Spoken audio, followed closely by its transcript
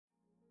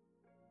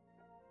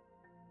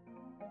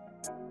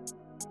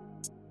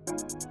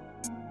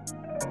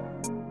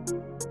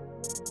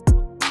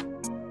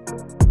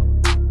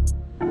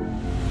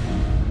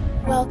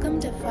Welcome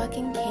to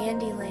fucking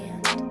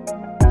Candyland,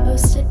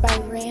 hosted by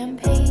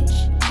Rampage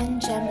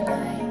and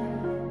Gemini.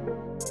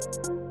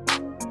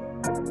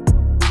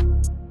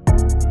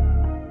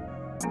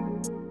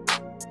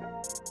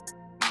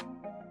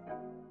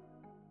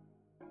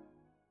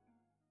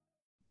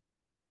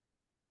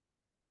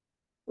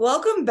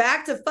 Welcome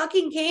back to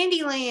fucking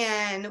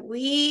Candyland.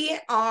 We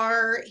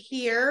are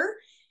here.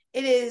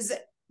 It is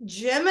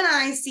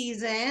Gemini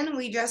season.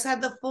 We just had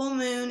the full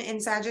moon in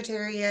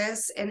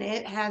Sagittarius, and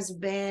it has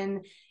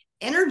been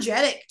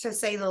energetic to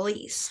say the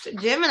least.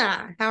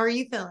 Gemini, how are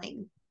you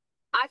feeling?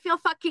 I feel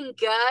fucking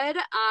good.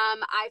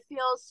 I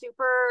feel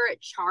super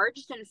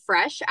charged and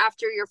fresh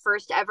after your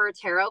first ever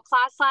tarot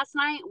class last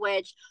night,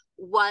 which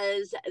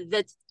was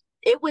the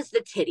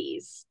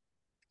titties.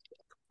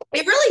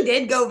 It really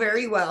did go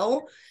very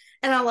well.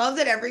 And I love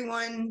that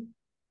everyone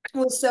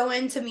was so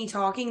into me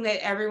talking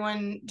that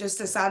everyone just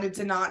decided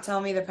to not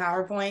tell me the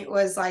PowerPoint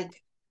was like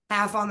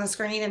half on the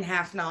screen and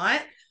half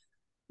not.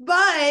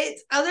 But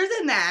other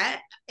than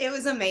that, it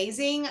was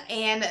amazing.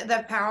 And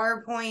the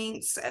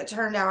PowerPoints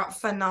turned out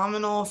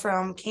phenomenal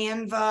from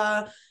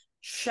Canva.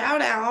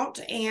 Shout out.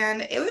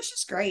 And it was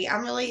just great.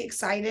 I'm really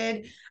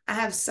excited. I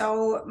have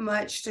so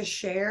much to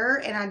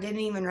share, and I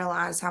didn't even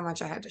realize how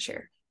much I had to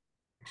share.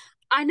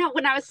 I know,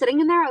 when I was sitting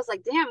in there, I was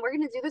like, damn, we're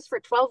going to do this for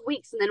 12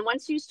 weeks. And then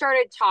once you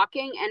started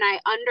talking and I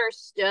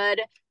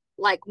understood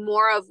like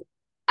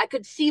I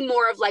could see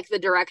more of like the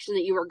direction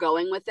that you were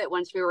going with it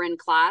once we were in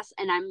class.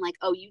 And I'm like,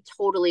 oh, you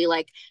totally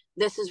like,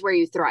 this is where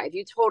you thrive.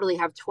 You totally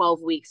have 12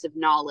 weeks of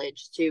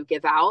knowledge to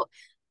give out.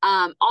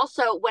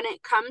 Also, when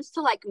it comes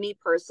to like me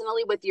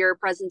personally with your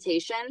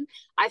presentation,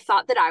 I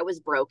thought that I was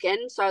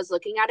broken. So I was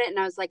looking at it and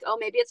I was like, oh,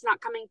 maybe it's not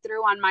coming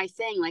through on my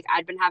thing. Like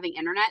I'd been having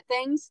internet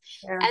things.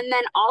 Yeah. And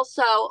then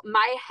also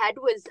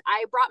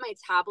I brought my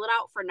tablet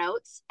out for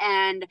notes,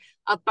 and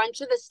a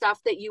bunch of the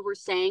stuff that you were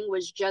saying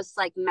was just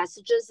like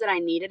messages that I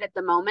needed at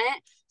the moment.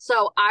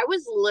 So I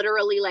was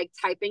literally like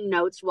typing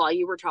notes while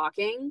you were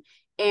talking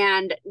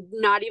and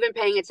not even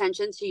paying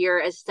attention to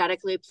your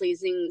aesthetically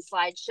pleasing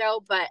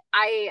slideshow. But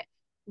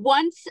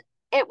once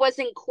it was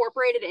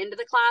incorporated into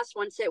the class,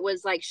 once it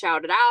was like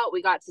shouted out,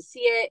 we got to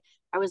see it.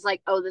 I was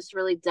like, oh, this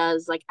really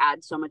does like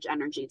add so much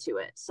energy to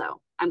it.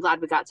 So I'm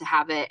glad we got to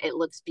have it. It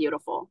looks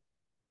beautiful.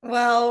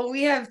 Well,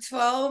 we have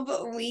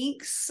 12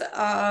 weeks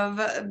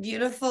of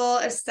beautiful,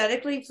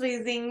 aesthetically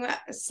pleasing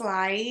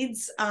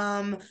slides.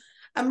 I'm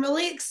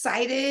really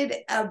excited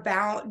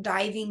about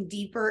diving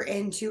deeper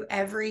into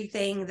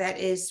everything that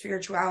is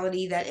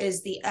spirituality, that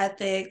is the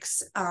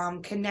ethics,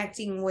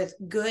 connecting with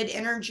good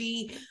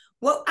energy.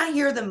 What I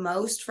hear the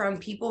most from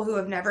people who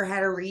have never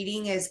had a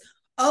reading is,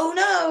 oh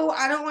no,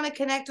 I don't want to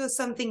connect with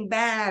something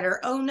bad, or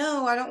oh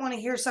no, I don't want to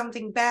hear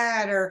something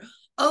bad, or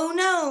oh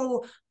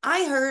no,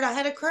 I heard I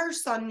had a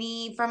curse on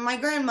me from my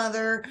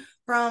grandmother,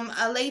 from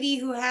a lady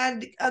who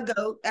had a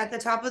goat at the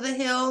top of the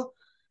hill.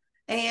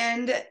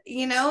 And,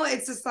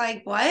 it's just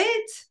like,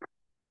 what?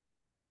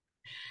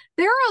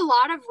 There are a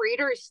lot of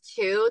readers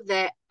too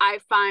that I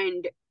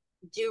find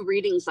do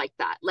readings like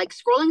that. Like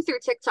scrolling through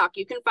TikTok,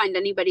 you can find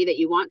anybody that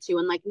you want to,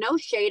 and like no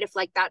shade if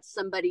like that's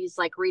somebody's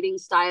like reading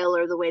style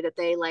or the way that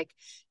they like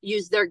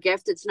use their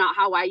gift. It's not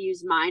how I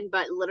use mine,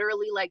 but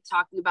literally like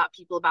talking about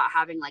people about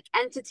having like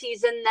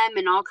entities in them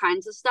and all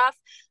kinds of stuff.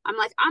 I'm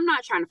like, I'm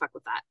not trying to fuck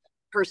with that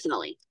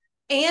personally.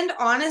 And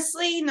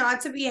honestly,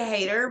 not to be a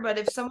hater, but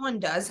if someone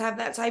does have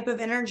that type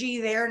of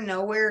energy, they're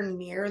nowhere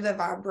near the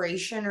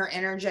vibration or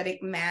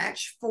energetic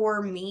match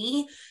for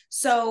me.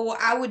 So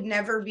I would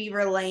never be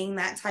relaying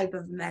that type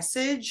of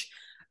message.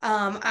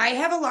 I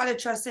have a lot of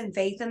trust and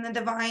faith in the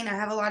divine. I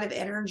have a lot of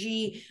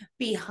energy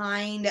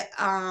behind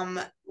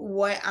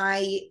what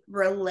I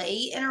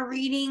relay in a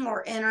reading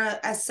or in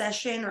a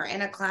session or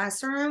in a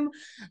classroom.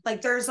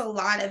 Like there's a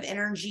lot of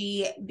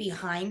energy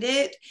behind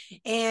it.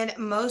 And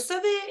most of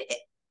it,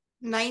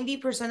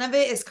 90% of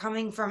it is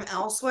coming from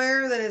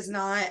elsewhere that is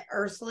not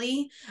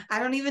earthly. I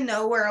don't even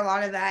know where a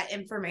lot of that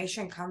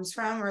information comes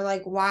from, or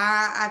like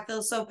why I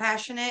feel so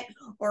passionate,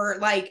 or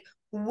like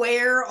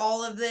where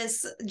all of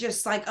this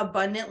just like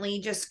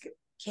abundantly just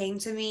came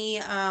to me.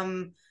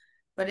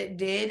 But it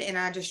did, and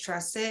I just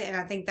trust it. And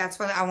I think that's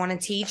what I want to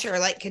teach or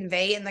like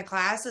convey in the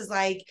class is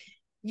like,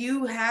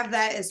 you have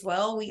that as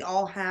well. We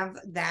all have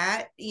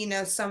that,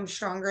 some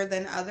stronger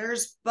than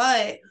others,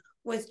 but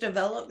with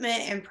development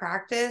and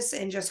practice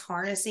and just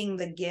harnessing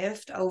the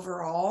gift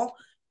overall,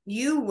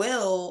 you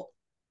will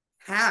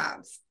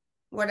have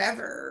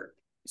whatever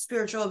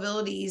spiritual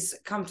abilities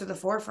come to the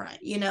forefront,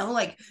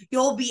 like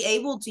you'll be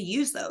able to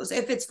use those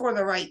if it's for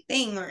the right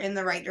thing or in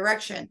the right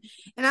direction.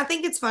 And I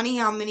think it's funny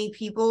how many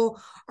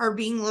people are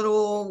being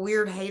little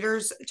weird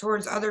haters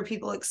towards other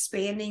people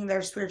expanding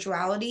their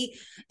spirituality.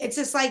 It's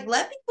just like,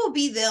 let people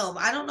be them.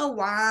 I don't know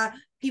why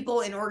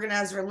people in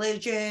organized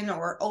religion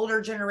or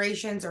older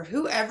generations or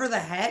whoever the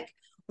heck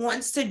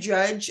wants to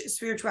judge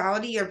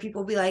spirituality, or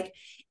people be like,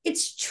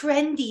 it's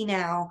trendy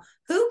now.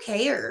 Who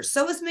cares?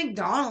 So is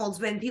McDonald's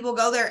when people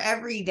go there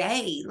every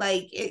day.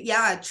 Like,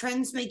 yeah,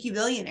 trends make you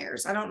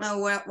billionaires. I don't know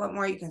what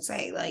more you can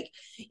say. Like,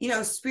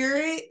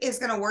 spirit is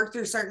going to work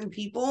through certain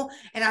people.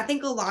 And I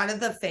think a lot of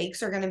the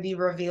fakes are going to be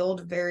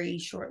revealed very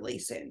shortly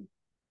soon.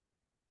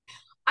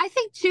 I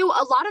think too,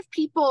 a lot of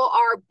people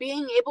are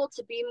being able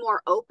to be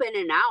more open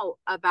and out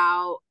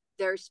about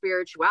their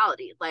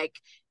spirituality. Like,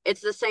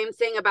 it's the same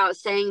thing about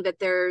saying that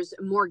there's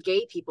more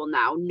gay people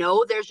now.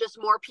 No, there's just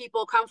more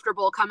people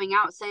comfortable coming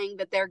out saying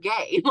that they're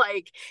gay.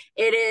 Like,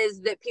 it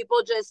is that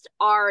people just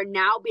are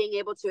now being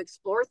able to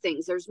explore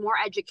things. There's more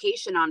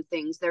education on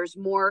things. There's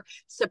more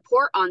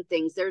support on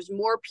things. There's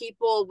more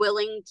people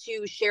willing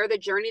to share the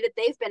journey that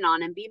they've been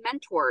on and be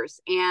mentors.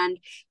 And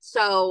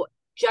so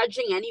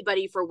judging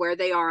anybody for where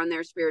they are on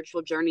their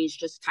spiritual journey is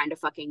just kind of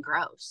fucking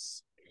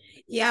gross.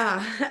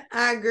 Yeah,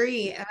 I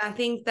agree. And I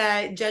think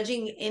that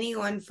judging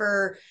anyone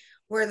for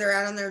where they're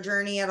at on their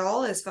journey at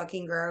all is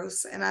fucking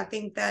gross. And I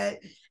think that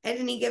at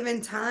any given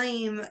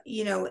time,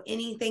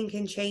 anything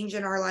can change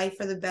in our life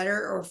for the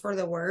better or for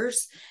the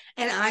worse.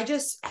 And I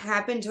just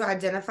happen to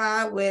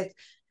identify with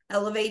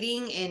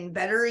elevating and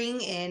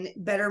bettering and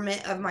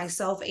betterment of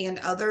myself and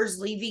others,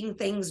 leaving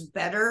things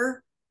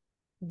better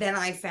than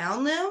I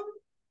found them,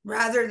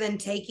 rather than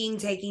taking,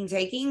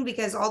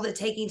 because all the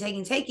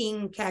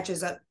taking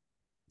catches up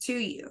to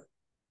you.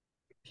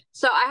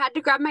 So I had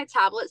to grab my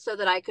tablet so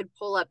that I could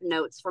pull up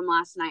notes from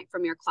last night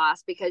from your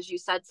class, because you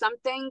said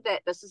something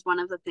that this is one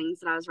of the things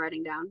that I was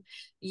writing down.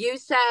 You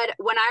said,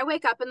 when I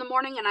wake up in the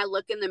morning and I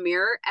look in the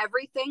mirror,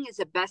 everything is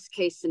a best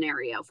case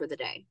scenario for the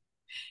day.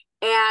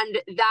 And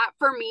that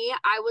for me,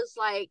 I was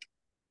like,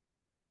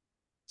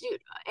 dude,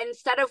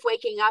 instead of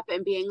waking up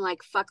and being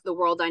like, fuck the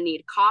world, I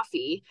need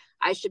coffee,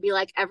 I should be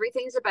like,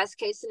 everything's a best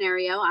case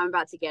scenario. I'm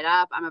about to get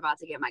up. I'm about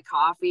to get my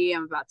coffee.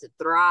 I'm about to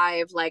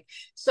thrive. Like,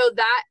 so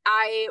that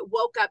I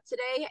woke up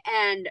today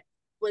and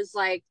was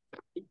like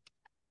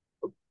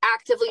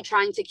actively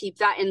trying to keep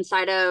that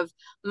inside of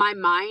my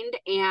mind.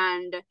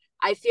 And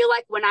I feel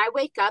like when I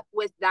wake up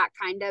with that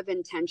kind of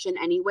intention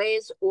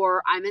anyways,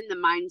 or I'm in the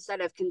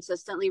mindset of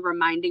consistently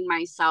reminding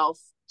myself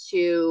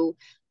to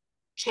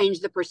change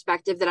the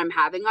perspective that I'm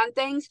having on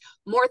things,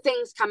 more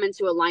things come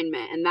into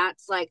alignment. And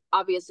that's like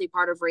obviously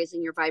part of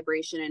raising your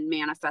vibration and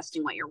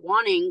manifesting what you're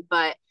wanting.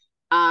 But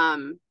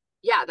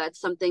yeah,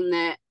 that's something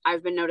that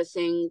I've been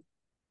noticing.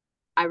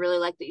 I really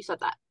like that you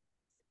said that.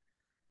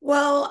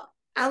 Well,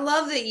 I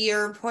love that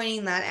you're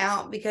pointing that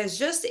out, because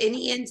just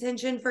any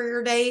intention for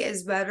your day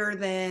is better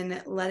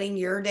than letting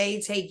your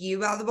day take you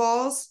by the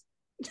balls.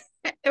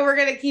 And we're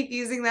going to keep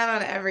using that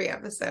on every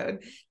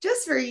episode.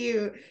 Just for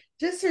you.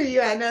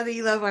 I know that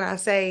you love when I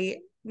say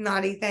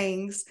naughty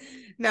things.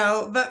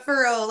 No, but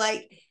for real,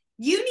 like,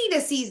 you need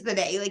to seize the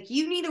day. Like,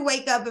 you need to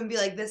wake up and be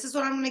like, this is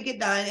what I'm going to get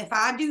done. If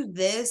I do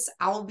this,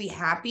 I'll be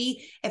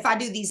happy. If I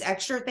do these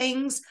extra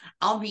things,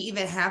 I'll be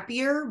even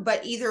happier.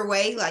 But either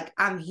way, like,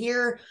 I'm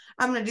here.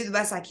 I'm going to do the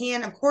best I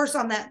can. Of course,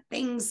 on that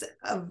things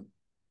of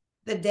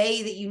the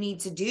day that you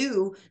need to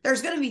do,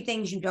 there's going to be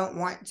things you don't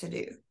want to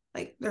do.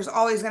 Like, there's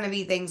always going to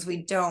be things we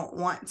don't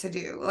want to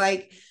do.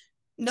 Like,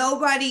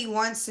 nobody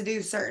wants to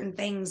do certain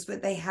things,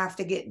 but they have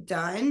to get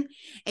done.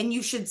 And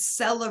you should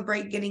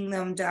celebrate getting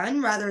them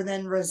done rather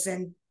than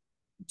resent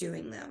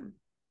doing them.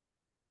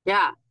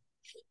 Yeah.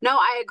 No,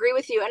 I agree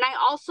with you. And I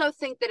also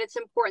think that it's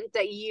important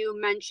that you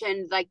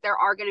mentioned, like, there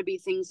are going to be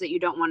things that you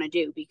don't want to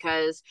do,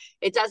 because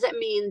it doesn't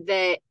mean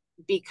that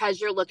because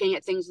you're looking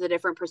at things with a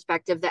different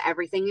perspective that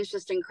everything is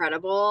just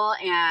incredible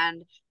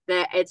and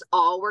that it's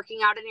all working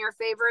out in your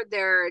favor.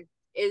 There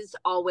is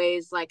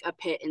always like a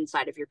pit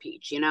inside of your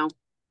peach,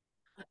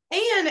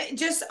 And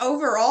just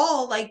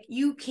overall, like,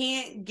 you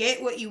can't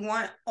get what you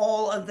want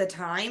all of the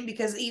time,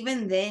 because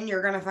even then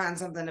you're going to find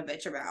something to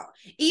bitch about.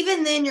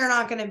 Even then you're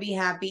not going to be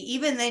happy.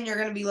 Even then you're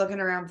going to be looking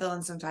around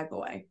feeling some type of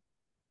way.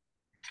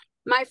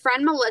 My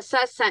friend Melissa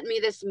sent me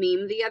this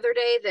meme the other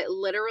day that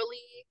literally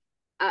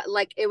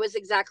like, it was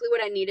exactly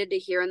what I needed to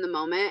hear in the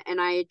moment.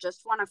 And I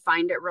just want to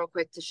find it real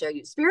quick to show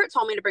you. Spirit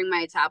told me to bring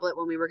my tablet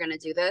when we were going to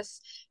do this.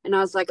 And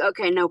I was like,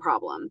 okay, no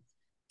problem.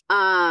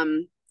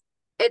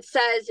 It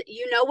says,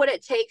 you know what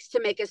it takes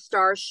to make a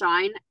star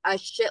shine? A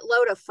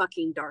shitload of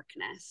fucking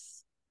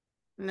darkness.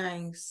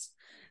 Nice.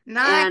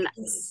 And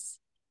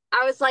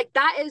I was like,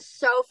 that is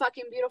so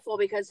fucking beautiful,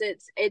 because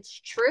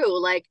it's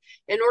true. Like,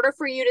 in order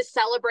for you to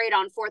celebrate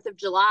on 4th of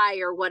July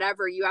or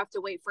whatever, you have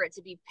to wait for it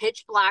to be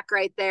pitch black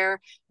right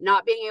there,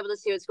 not being able to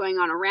see what's going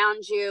on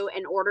around you,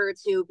 in order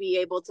to be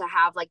able to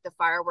have like the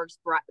fireworks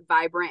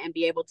vibrant and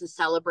be able to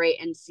celebrate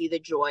and see the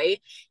joy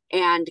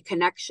and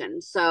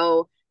connection.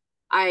 So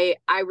I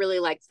really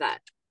liked that.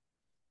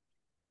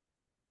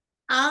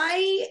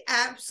 I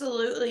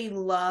absolutely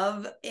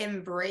love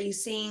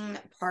embracing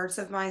parts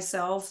of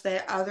myself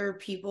that other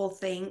people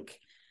think,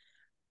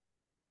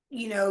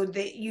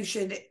 that you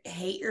should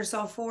hate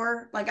yourself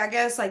for. Like, I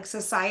guess, like,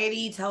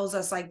 society tells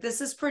us, like,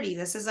 this is pretty,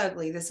 this is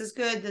ugly, this is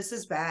good, this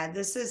is bad,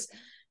 this is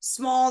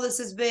small, this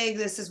is big,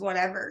 this is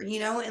whatever,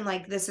 and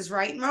like, this is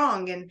right and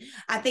wrong. And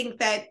I think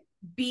that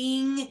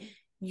being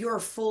your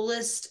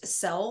fullest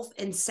self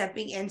and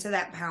stepping into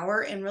that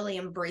power and really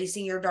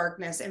embracing your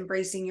darkness,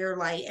 embracing your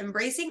light,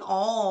 embracing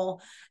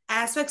all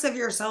aspects of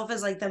yourself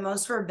is like the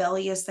most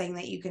rebellious thing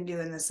that you can do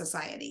in this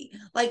society.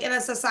 Like in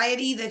a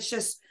society that's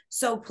just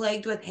so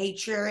plagued with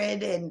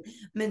hatred and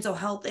mental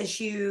health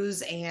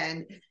issues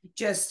and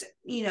just,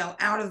 you know,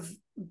 out of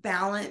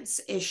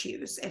balance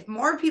issues. If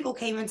more people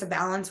came into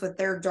balance with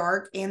their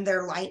dark and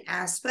their light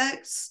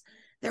aspects,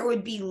 there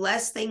would be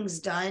less things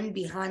done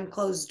behind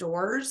closed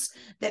doors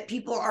that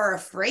people are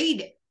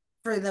afraid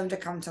for them to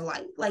come to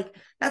light. Like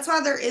that's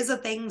why there is a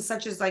thing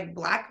such as like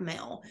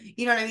blackmail.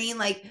 You know what I mean?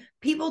 Like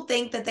people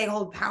think that they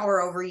hold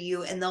power over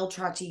you and they'll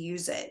try to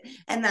use it.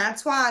 And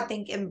that's why I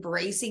think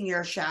embracing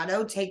your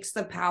shadow takes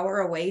the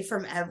power away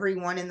from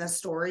everyone in the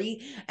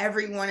story,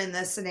 everyone in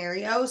the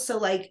scenario. So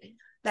like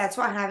that's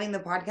why having the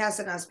podcast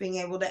and us being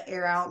able to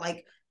air out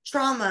like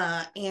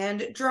trauma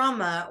and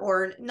drama,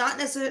 or not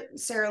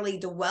necessarily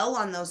dwell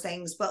on those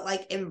things, but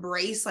like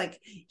embrace, like,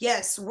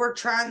 yes, we're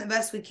trying the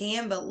best we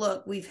can, but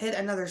look, we've hit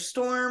another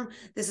storm.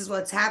 This is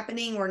what's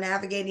happening. We're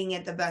navigating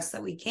it the best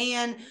that we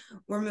can.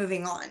 We're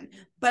moving on.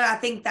 But I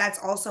think that's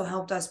also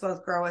helped us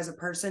both grow as a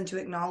person to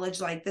acknowledge,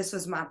 like, this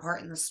was my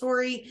part in the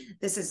story.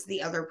 This is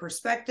the other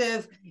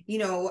perspective. You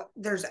know,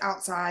 there's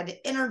outside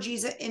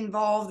energies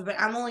involved, but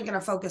I'm only going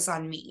to focus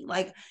on me.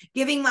 Like,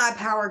 giving my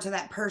power to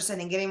that person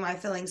and getting my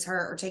feelings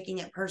hurt or taking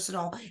it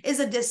personal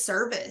is a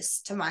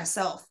disservice to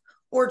myself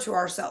or to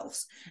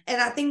ourselves. And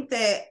I think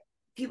that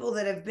people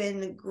that have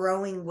been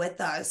growing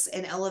with us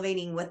and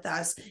elevating with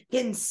us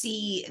can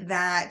see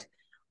that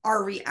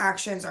our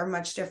reactions are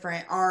much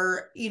different.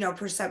 Our, you know,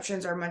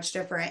 perceptions are much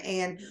different.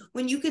 And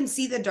when you can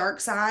see the dark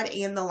side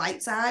and the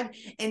light side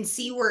and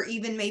see where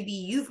even maybe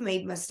you've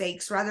made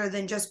mistakes rather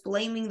than just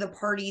blaming the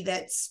party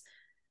that's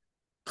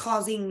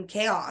causing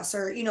chaos,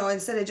 or, you know,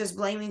 instead of just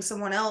blaming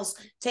someone else,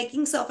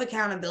 taking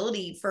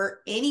self-accountability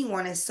for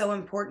anyone is so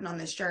important on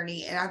this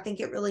journey. And I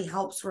think it really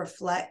helps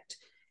reflect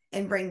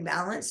and bring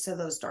balance to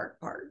those dark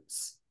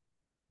parts.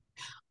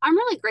 I'm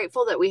really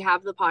grateful that we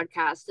have the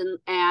podcast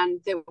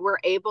and that we're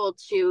able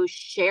to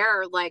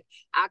share like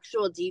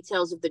actual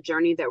details of the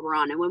journey that we're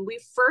on. And when we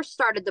first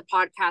started the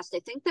podcast,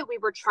 I think that we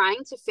were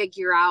trying to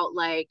figure out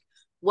like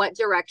what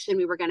direction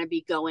we were going to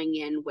be going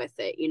in with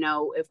it. You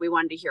know, if we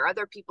wanted to hear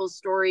other people's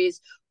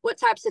stories, what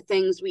types of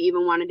things we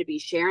even wanted to be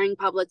sharing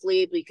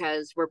publicly,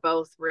 because we're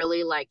both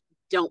really like,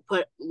 don't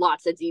put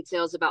lots of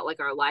details about like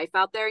our life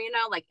out there, you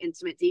know, like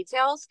intimate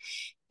details.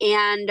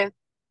 And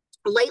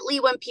lately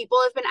when people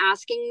have been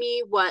asking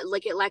me what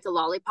Lick It Like a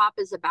Lollipop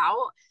is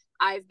about,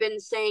 I've been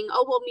saying,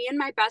 oh, well, me and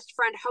my best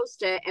friend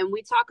host it, and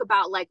we talk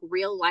about like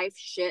real life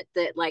shit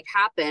that like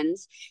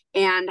happens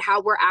and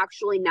how we're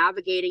actually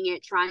navigating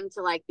it, trying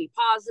to like be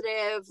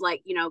positive,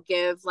 like, you know,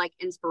 give like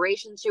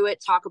inspiration to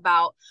it, talk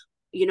about,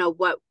 you know,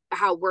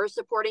 how we're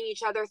supporting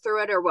each other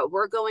through it or what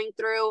we're going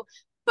through,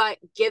 but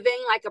giving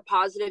like a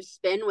positive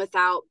spin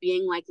without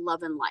being like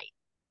love and light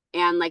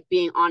and like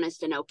being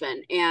honest and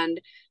open.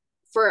 And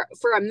for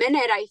a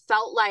minute, I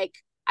felt like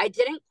I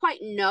didn't quite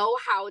know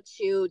how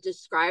to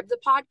describe the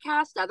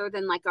podcast other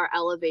than like our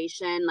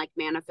elevation, like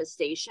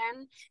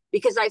manifestation,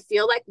 because I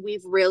feel like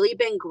we've really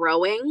been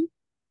growing.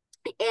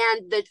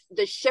 And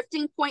the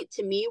shifting point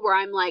to me where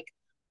I'm like,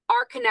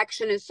 our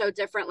connection is so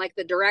different, like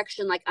the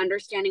direction, like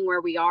understanding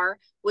where we are,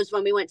 was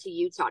when we went to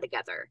Utah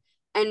together.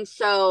 And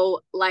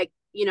so like,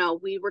 you know,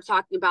 we were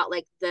talking about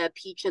like the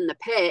peach and the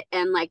pit,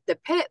 and like the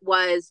pit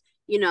was,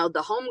 you know,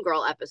 the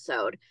homegirl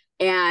episode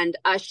and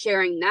us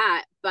sharing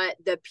that. But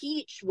the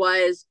peach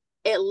was,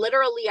 it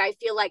literally, I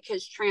feel like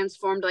has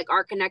transformed like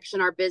our connection,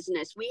 our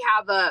business. We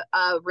have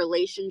a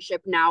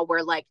relationship now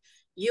where like,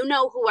 you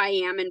know who I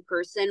am in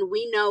person.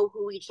 We know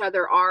who each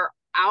other are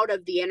out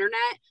of the internet.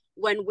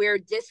 When we're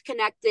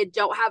disconnected,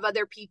 don't have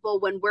other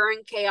people, when we're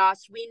in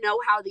chaos, we know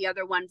how the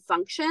other one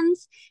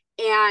functions.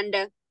 And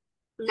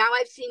now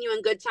I've seen you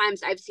in good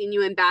times. I've seen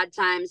you in bad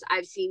times.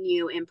 I've seen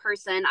you in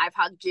person. I've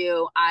hugged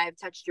you. I've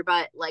touched your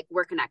butt. Like,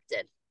 we're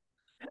connected.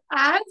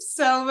 I have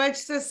so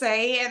much to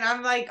say, and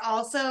I'm like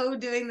also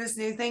doing this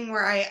new thing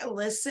where I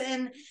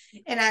listen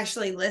and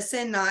actually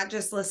listen, not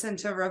just listen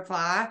to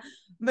reply.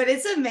 But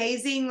it's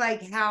amazing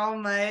like how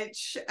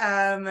much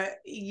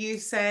you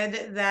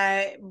said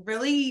that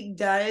really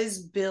does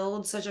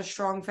build such a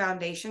strong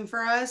foundation for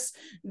us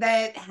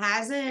that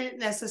hasn't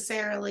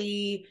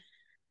necessarily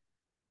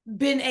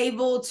been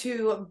able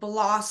to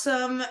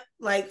blossom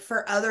like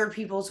for other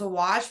people to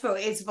watch, but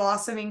it's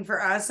blossoming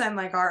for us and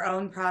like our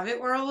own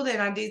private world.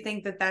 And I do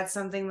think that that's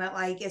something that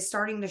like is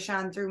starting to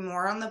shine through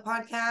more on the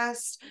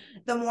podcast,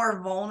 the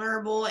more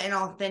vulnerable and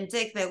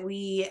authentic that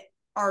we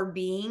are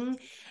being.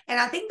 And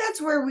I think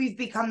that's where we've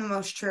become the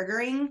most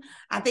triggering.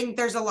 I think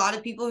there's a lot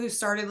of people who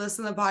started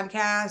listening to the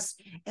podcast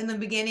in the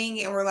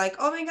beginning and we're like,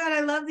 oh my God,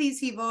 I love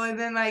these people. And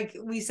then like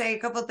we say a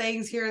couple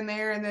things here and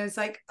there, and then it's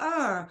like,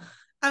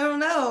 I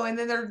don't know. And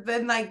then there's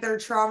been like their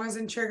traumas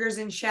and triggers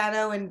and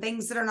shadow and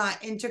things that are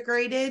not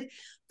integrated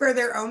for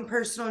their own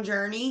personal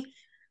journey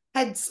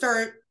had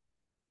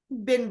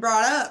been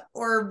brought up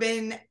or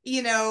been,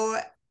 you know,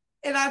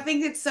 And I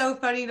think it's so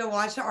funny to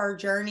watch our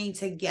journey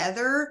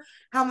together,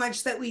 how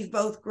much that we've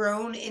both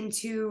grown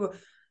into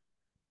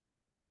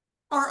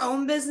our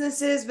own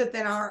businesses, but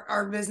then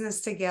our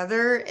business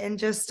together and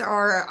just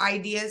our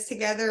ideas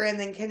together, and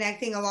then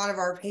connecting a lot of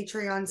our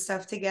Patreon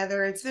stuff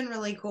together. It's been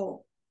really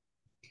cool.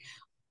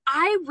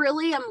 I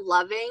really am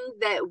loving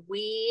that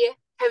we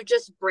have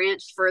just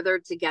branched further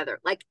together.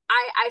 Like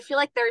I feel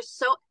like there's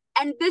so,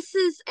 and this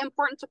is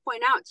important to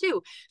point out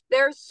too.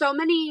 There's so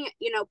many,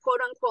 you know, quote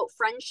unquote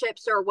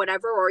friendships or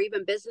whatever, or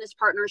even business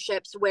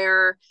partnerships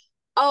where,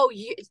 oh,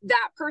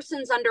 that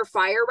person's under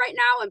fire right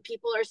now and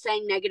people are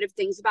saying negative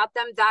things about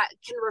them. That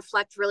can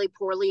reflect really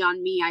poorly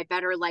on me. I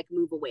better like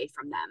move away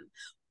from them.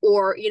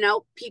 Or, you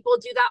know, people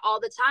do that all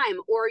the time.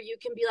 Or you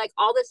can be like,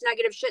 all this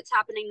negative shit's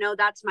happening. No,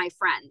 that's my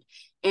friend.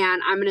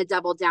 And I'm going to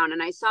double down.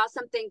 And I saw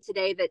something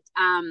today that,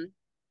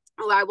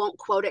 I won't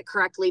quote it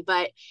correctly,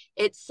 but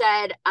it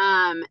said,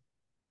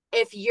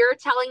 if you're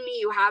telling me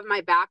you have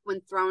my back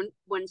when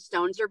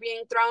stones are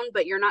being thrown,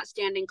 but you're not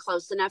standing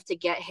close enough to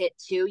get hit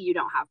too, you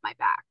don't have my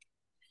back.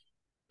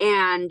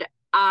 And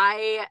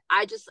I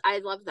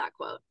love that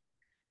quote.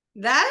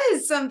 That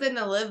is something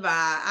to live by.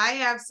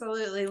 I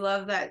absolutely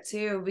love that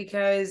too,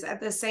 because at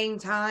the same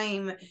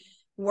time,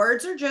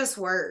 words are just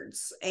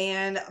words,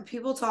 and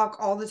people talk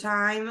all the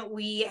time.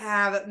 We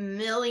have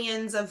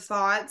millions of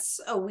thoughts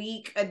a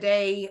week, a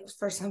day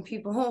for some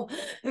people.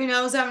 Who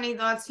knows how many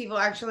thoughts people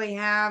actually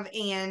have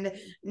and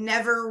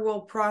never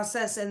will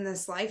process in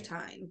this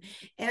lifetime.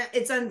 And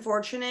it's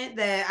unfortunate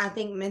that I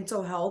think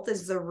mental health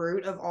is the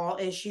root of all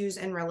issues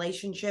in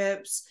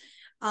relationships,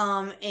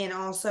 and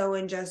also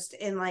in just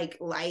in like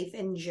life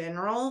in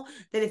general,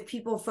 that if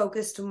people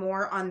focused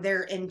more on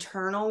their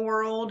internal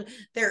world,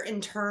 their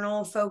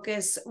internal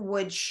focus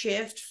would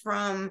shift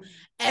from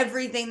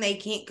everything they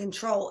can't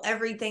control,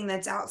 everything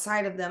that's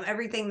outside of them,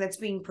 everything that's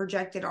being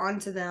projected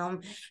onto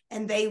them,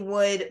 and they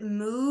would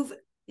move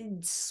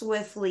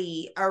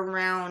swiftly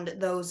around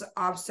those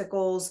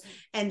obstacles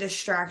and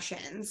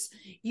distractions.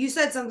 You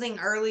said something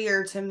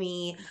earlier to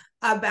me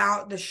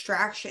about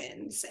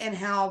distractions and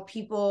how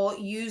people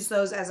use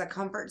those as a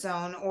comfort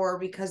zone, or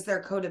because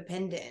they're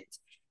codependent,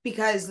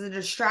 because the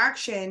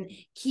distraction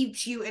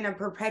keeps you in a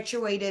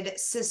perpetuated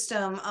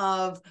system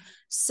of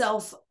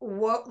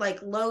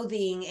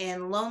loathing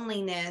and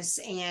loneliness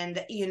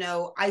and, you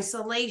know,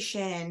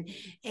 isolation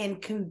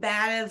and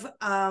combative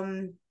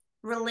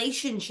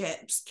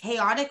relationships,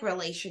 chaotic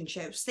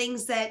relationships,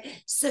 things that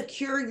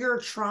secure your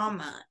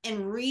trauma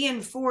and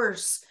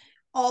reinforce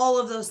all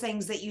of those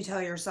things that you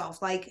tell yourself.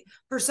 Like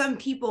for some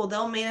people,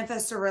 they'll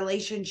manifest a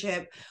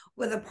relationship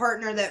with a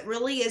partner that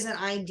really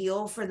isn't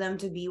ideal for them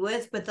to be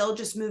with, but they'll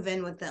just move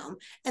in with them.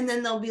 And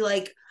then they'll be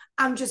like,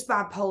 I'm just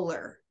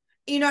bipolar.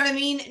 You know what I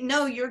mean?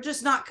 No, you're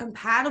just not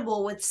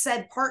compatible with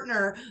said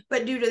partner,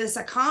 but due to this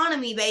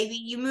economy, baby,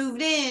 you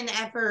moved in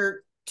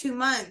after 2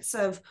 months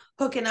of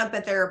hooking up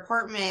at their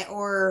apartment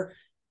or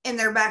in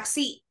their back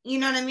seat. You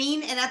know what I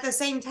mean? And at the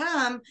same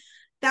time,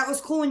 that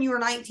was cool when you were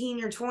 19,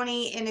 you're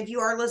 20. And if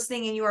you are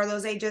listening and you are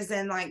those ages,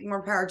 then like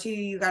more power to you.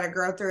 You got to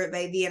grow through it,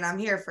 baby. And I'm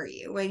here for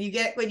you. When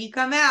you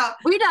come out.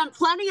 We done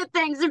plenty of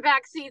things in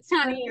backseats,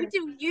 honey. You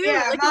do you.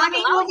 Yeah,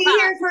 mommy will be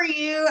here for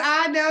you.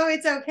 I know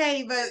it's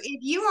okay. But if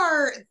you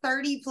are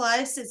 30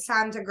 plus, it's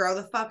time to grow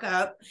the fuck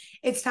up.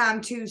 It's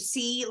time to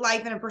see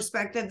life in a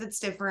perspective that's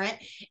different.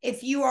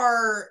 If you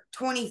are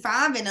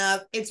 25 and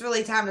up, it's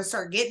really time to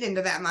start getting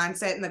into that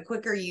mindset. And the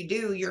quicker you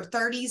do, your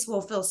 30s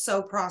will feel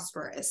so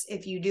prosperous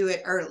if you do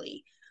it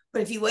early.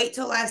 But if you wait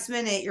till last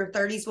minute, your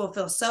 30s will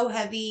feel so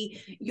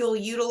heavy. You'll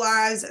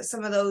utilize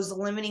some of those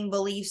limiting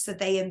beliefs that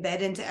they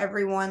embed into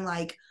everyone,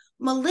 like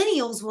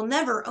millennials will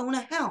never own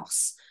a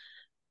house.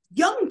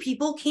 Young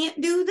people can't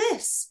do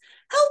this.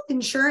 Health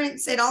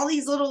insurance and all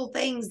these little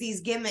things,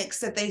 these gimmicks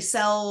that they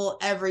sell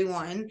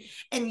everyone.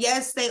 And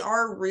yes, they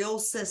are real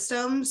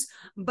systems,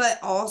 but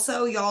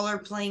also y'all are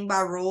playing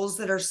by rules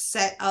that are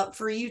set up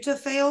for you to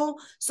fail.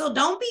 So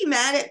don't be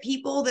mad at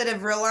people that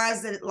have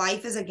realized that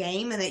life is a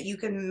game and that you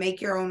can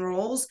make your own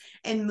rules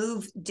and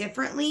move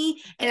differently.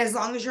 And as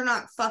long as you're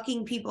not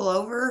fucking people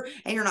over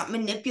and you're not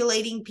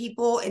manipulating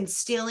people and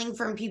stealing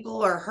from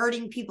people or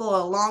hurting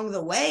people along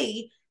the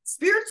way,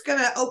 Spirit's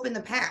gonna open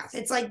the path.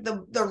 It's like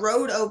the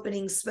road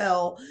opening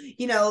spell,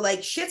 you know,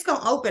 like shit's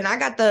gonna open. I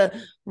got the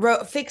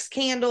fixed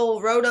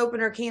candle, road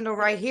opener candle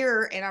right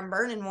here, and I'm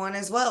burning one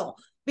as well,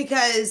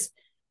 because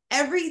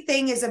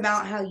everything is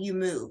about how you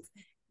move.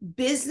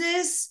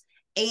 Business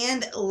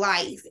and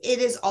life, it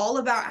is all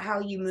about how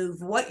you move,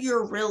 what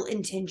your real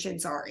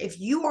intentions are. If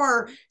you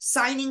are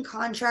signing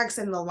contracts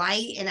in the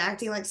light and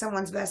acting like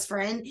someone's best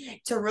friend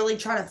to really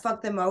try to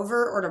fuck them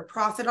over or to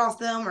profit off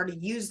them or to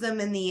use them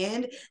in the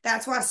end,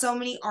 that's why so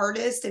many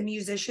artists and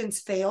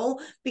musicians fail,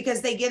 because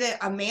they get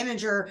a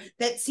manager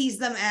that sees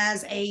them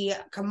as a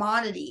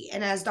commodity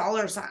and as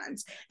dollar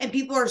signs. And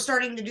people are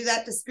starting to do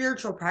that to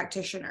spiritual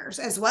practitioners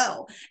as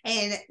well.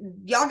 And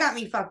y'all got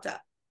me fucked up.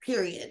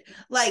 Period.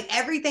 Like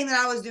everything that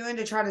I was doing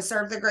to try to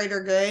serve the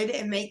greater good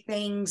and make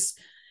things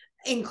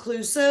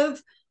inclusive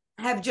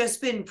have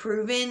just been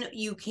proven.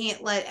 You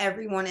can't let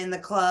everyone in the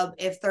club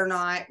if they're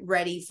not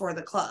ready for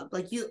the club.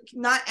 Like,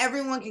 not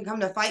everyone can come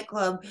to Fight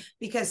Club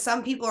because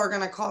some people are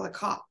going to call the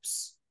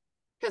cops.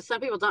 Because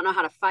some people don't know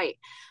how to fight.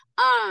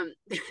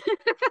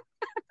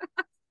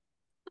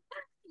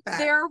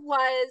 There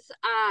was,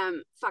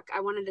 I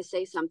wanted to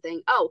say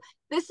something. Oh,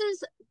 this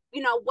is,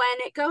 when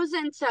it goes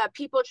into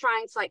people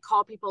trying to like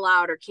call people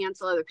out or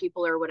cancel other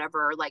people or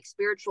whatever, or like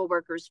spiritual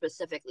workers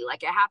specifically,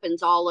 like it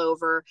happens all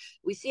over.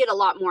 We see it a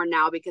lot more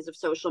now because of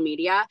social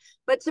media.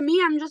 But to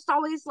me, I'm just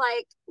always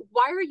like,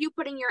 why are you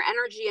putting your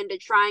energy into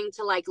trying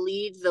to like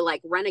lead the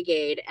like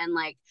renegade and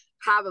like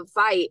have a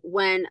fight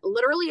when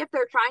literally if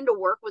they're trying to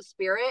work with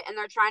spirit and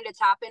they're trying to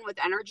tap in with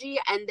energy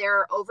and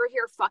they're over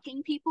here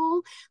fucking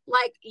people,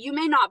 like you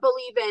may not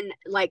believe in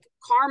like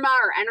karma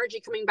or energy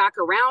coming back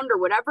around or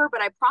whatever,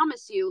 but I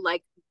promise you,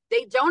 like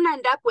they don't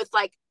end up with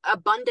like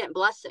abundant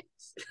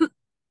blessings.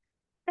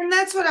 And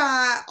that's what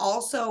I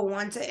also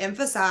want to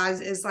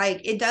emphasize is like,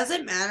 it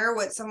doesn't matter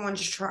what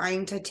someone's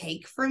trying to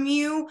take from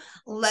you,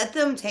 let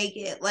them take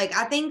it. Like,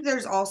 I think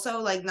there's also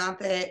like, not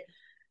that,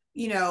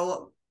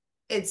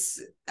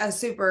 it's a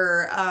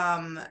super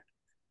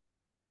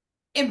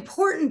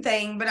important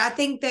thing, but I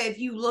think that if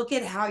you look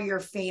at how your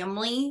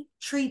family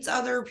treats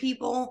other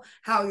people,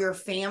 how your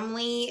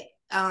family,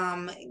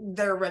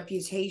 their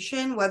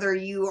reputation, whether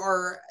you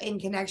are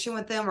in connection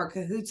with them or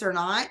cahoots or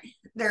not,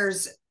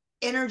 there's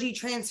energy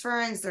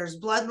transference,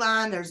 there's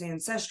bloodline, there's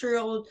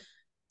ancestral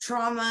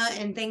trauma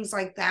and things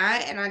like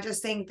that. And I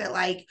just think that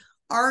like,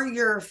 are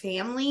your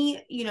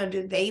family,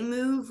 do they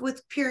move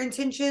with pure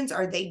intentions?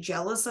 Are they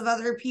jealous of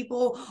other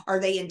people?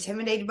 Are they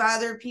intimidated by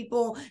other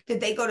people?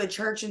 Did they go to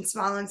church and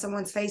smile in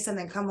someone's face and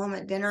then come home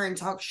at dinner and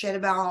talk shit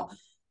about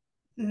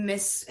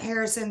Miss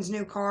Harrison's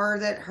new car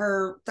that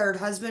her third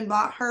husband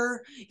bought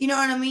her? You know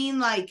what I mean?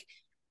 Like,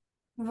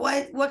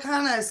 what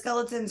kind of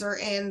skeletons are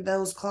in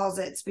those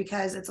closets?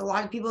 Because it's a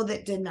lot of people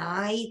that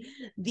deny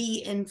the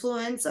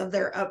influence of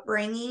their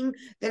upbringing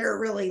that are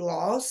really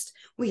lost.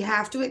 We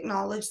have to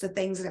acknowledge the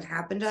things that have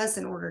happened to us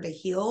in order to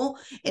heal.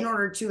 In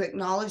order to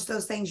acknowledge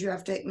those things, you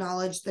have to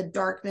acknowledge the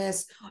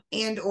darkness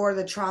and or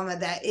the trauma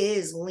that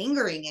is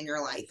lingering in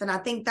your life. And I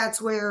think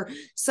that's where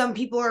some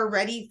people are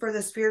ready for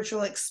the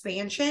spiritual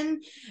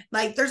expansion.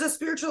 Like, there's a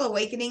spiritual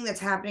awakening that's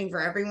happening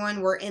for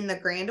everyone. We're in the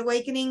grand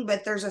awakening,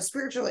 but there's a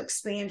spiritual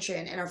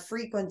expansion and a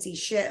frequency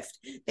shift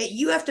that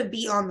you have to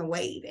be on the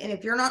wave. And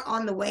if you're not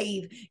on the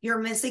wave, you're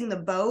missing the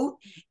boat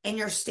and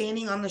you're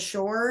standing on the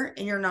shore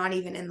and you're not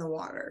even in the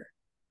water.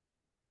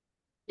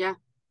 Yeah.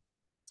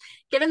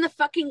 Get in the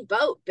fucking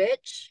boat,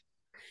 bitch.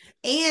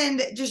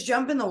 And just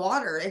jump in the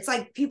water. It's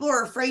like people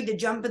are afraid to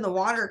jump in the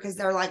water because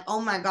they're like, oh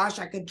my gosh,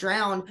 I could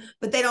drown.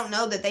 But they don't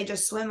know that they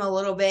just swim a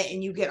little bit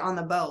and you get on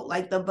the boat.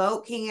 Like, the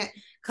boat can't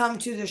come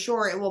to the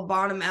shore. It will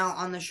bottom out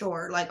on the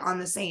shore, like on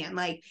the sand.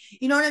 Like,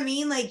 you know what I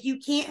mean? Like, you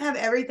can't have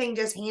everything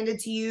just handed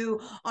to you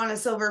on a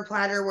silver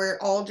platter where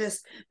it all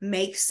just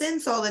makes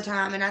sense all the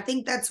time. And I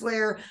think that's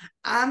where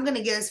I'm going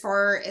to get as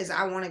far as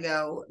I want to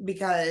go,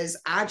 because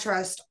I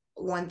trust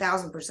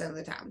 1000% of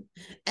the time.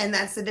 And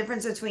that's the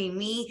difference between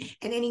me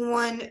and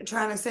anyone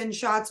trying to send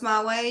shots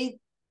my way.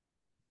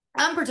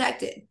 I'm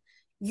protected.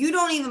 You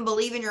don't even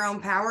believe in your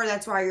own power.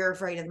 That's why you're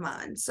afraid of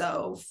mine.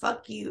 So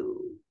fuck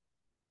you.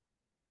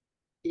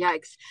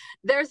 Yikes.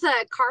 There's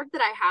a card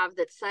that I have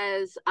that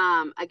says,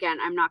 again,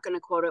 I'm not going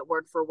to quote it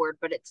word for word,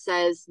 but it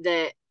says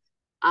that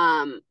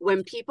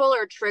when people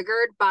are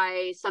triggered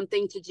by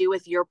something to do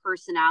with your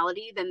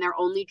personality, then they're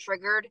only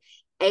triggered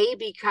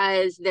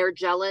because they're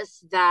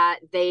jealous that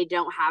they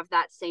don't have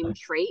that same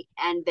trait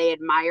and they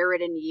admire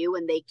it in you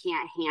and they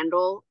can't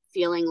handle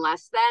feeling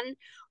less than,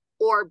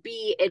 or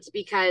B, it's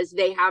because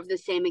they have the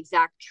same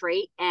exact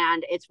trait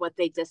and it's what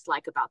they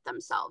dislike about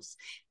themselves.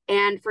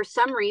 And for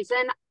some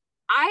reason,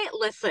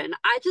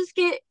 I just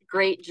get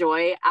great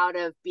joy out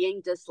of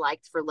being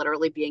disliked for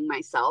literally being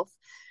myself,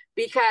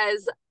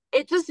 because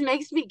it just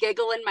makes me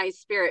giggle in my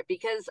spirit,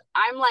 because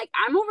I'm like,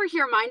 I'm over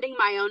here minding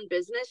my own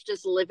business,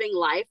 just living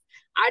life.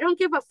 I don't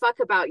give a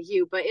fuck about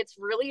you, but it's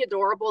really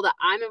adorable that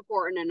I'm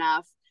important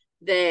enough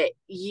that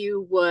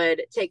you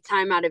would take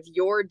time out of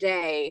your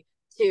day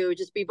to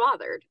just be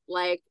bothered.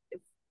 Like,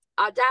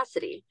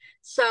 audacity.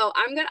 So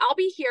I'll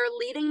be here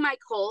leading my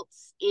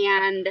cults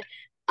and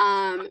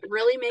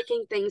really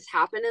making things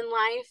happen in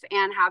life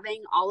and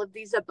having all of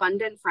these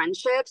abundant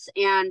friendships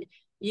and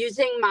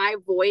using my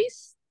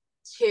voice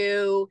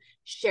to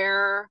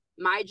share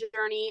my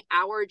journey,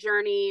 our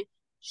journey,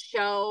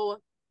 show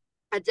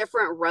a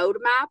different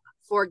roadmap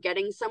for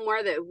getting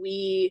somewhere that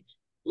we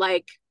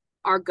like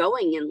are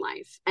going in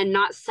life, and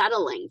not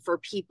settling for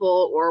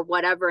people or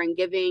whatever, and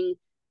giving,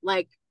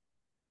 like,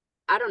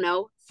 I don't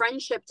know,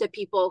 friendship to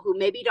people who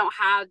maybe don't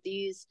have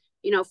these,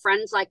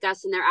 friends like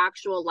us in their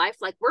actual life.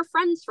 Like, we're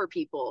friends for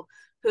people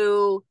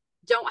who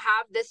don't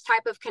have this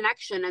type of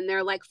connection, and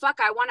they're like, fuck,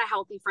 I want a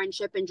healthy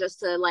friendship, and just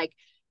to like,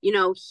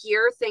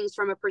 hear things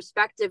from a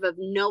perspective of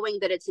knowing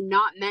that it's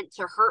not meant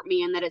to hurt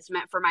me and that it's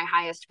meant for my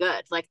highest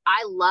good. Like,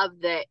 I love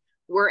that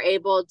we're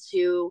able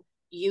to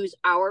use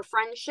our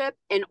friendship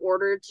in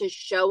order to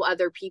show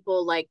other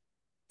people, like,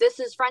 this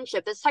is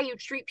friendship. This is how you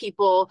treat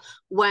people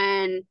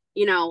when,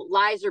 you know,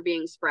 lies are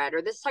being spread,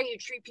 or this is how you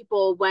treat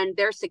people when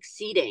they're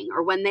succeeding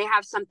or when they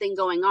have something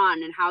going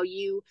on, and how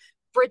you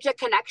bridge a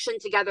connection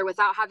together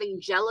without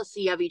having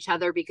jealousy of each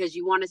other because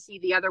you want to see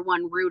the other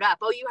one root up.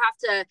 Oh, you have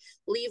to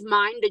leave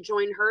mine to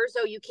join hers.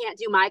 Oh, you can't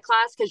do my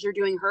class because you're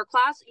doing her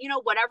class. You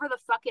know, whatever the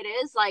fuck it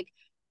is, like,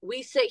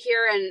 we sit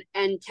here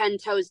and 10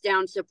 toes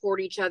down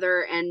support each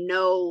other and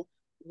know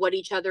what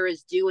each other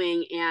is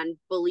doing and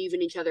believe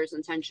in each other's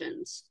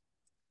intentions.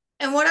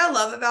 And what I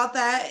love about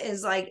that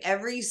is, like,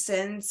 ever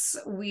since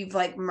we've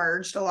like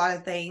merged a lot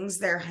of things,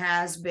 there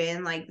has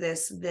been like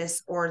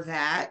this or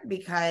that,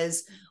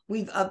 because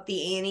we've upped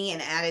the ante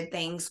and added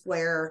things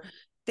where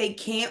they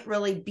can't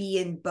really be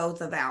in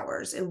both of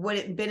ours. It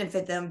wouldn't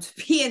benefit them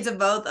to be into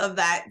both of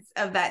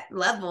that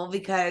level,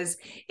 because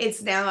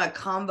it's now a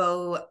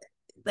combo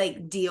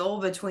like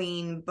deal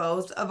between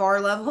both of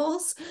our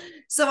levels.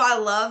 So I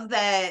love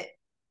that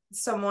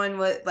someone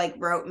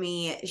wrote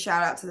me,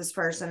 shout out to this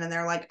person, and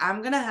they're like,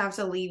 I'm gonna have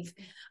to leave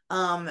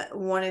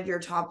one of your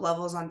top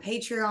levels on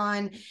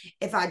Patreon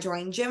if I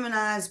join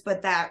Gemini's,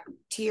 but that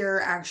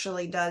tier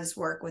actually does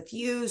work with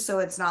you, so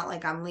it's not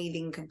like I'm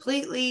leaving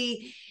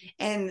completely.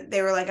 And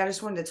they were like, I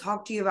just wanted to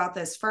talk to you about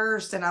this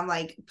first. And I'm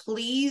like,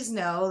 please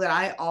know that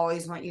I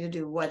always want you to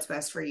do what's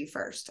best for you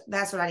first.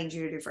 That's what I need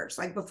you to do first.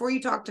 Like, before you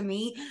talk to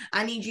me,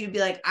 I need you to be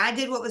like, I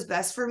did what was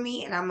best for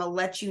me, and I'm gonna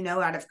let you know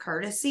out of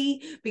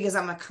courtesy because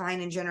I'm a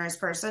kind and generous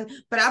person,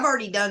 but I've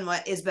already done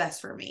what is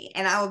best for me.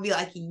 And I would be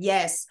like,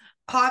 yes,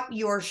 pop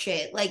your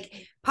shit,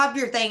 like, pop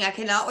your thing. I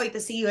cannot wait to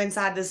see you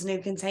inside this new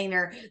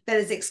container that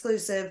is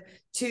exclusive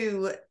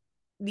to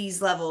these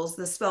levels,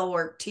 the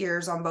Spellwork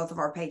tiers on both of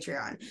our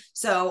Patreon.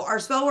 So our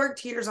Spellwork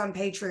tiers on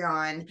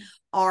Patreon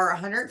are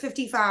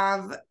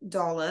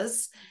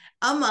 $155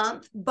 a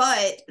month,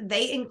 but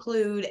they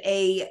include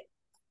a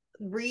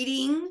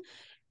reading,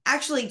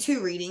 actually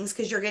 2 readings,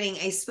 because you're getting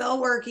a spell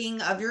working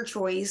of your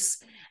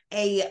choice,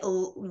 a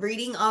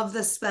reading of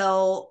the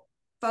spell,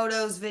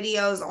 photos,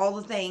 videos, all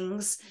the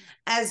things,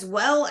 as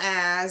well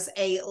as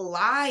a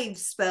live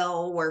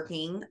spell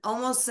working,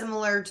 almost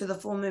similar to the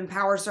Full Moon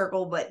Power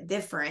Circle, but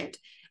different,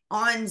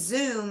 on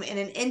Zoom in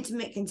an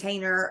intimate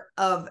container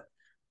of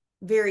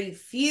very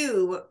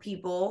few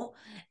people.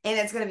 And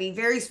it's going to be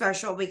very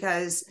special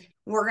because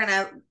we're going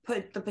to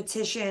put the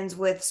petitions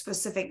with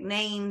specific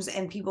names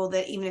and people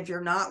that, even if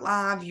you're not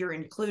live, you're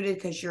included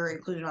because you're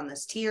included on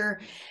this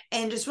tier,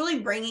 and just really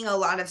bringing a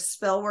lot of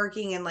spell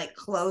working and like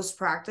close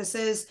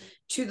practices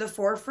to the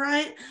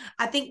forefront.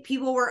 I think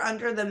people were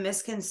under the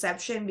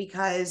misconception,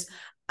 because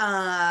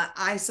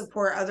I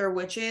support other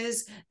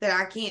witches, that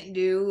I can't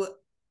do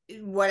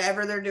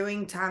whatever they're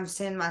doing times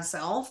 10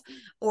 myself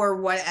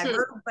or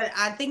whatever. But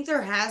I think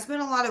there has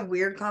been a lot of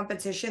weird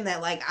competition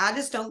that, like, I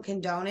just don't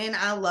condone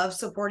it. I love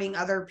supporting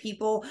other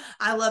people.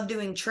 I love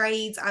doing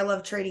trades. I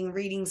love trading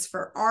readings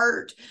for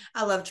art.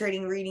 I love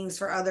trading readings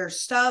for other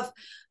stuff.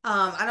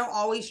 I don't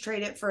always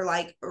trade it for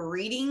like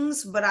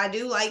readings, but I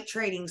do like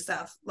trading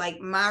stuff,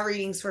 like my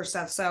readings for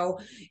stuff. So,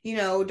 you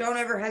know, don't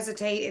ever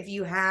hesitate if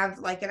you have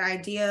like an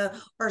idea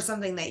or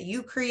something that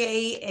you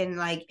create, and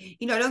like,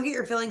 you know, don't get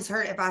your feelings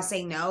hurt if I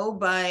say no,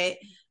 but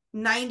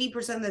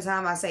 90% of the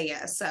time I say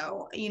yes.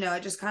 So, you know,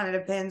 it just kind of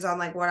depends on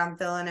like what I'm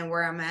feeling and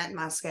where I'm at in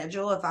my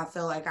schedule, if I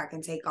feel like I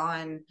can take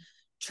on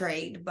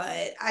trade.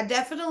 But I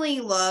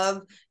definitely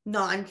love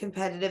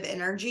non-competitive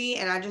energy,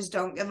 and I just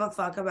don't give a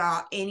fuck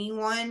about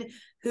anyone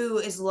who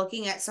is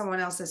looking at someone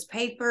else's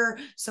paper,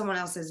 someone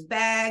else's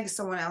bag,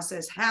 someone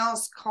else's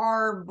house,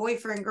 car,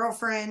 boyfriend,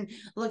 girlfriend,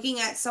 looking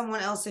at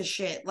someone else's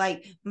shit.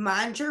 Like,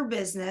 mind your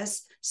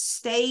business,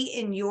 stay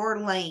in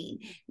your lane,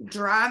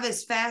 drive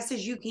as fast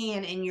as you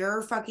can in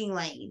your fucking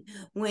lane.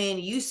 When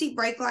you see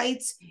brake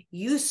lights,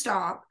 you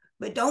stop,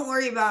 but don't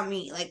worry about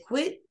me. Like,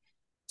 quit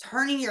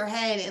turning your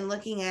head and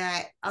looking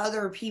at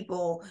other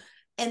people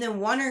and then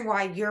wondering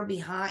why you're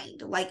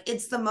behind. Like,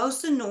 it's the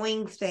most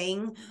annoying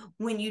thing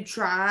when you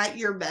try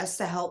your best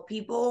to help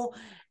people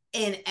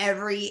in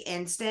every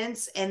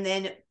instance, and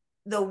then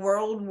the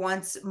world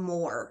wants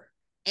more.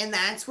 And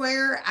that's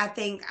where I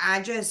think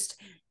I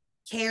just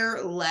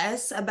care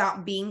less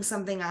about being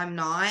something I'm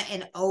not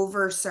and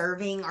over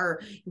serving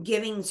or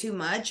giving too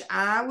much.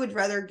 I would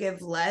rather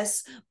give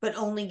less, but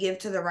only give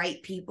to the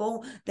right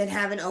people, than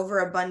have an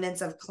overabundance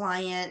of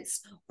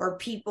clients or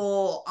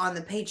people on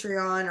the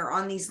Patreon or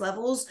on these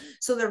levels.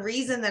 So the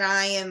reason that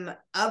I am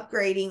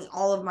upgrading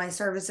all of my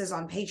services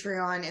on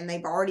Patreon, and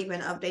they've already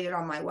been updated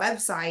on my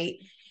website,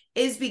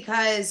 is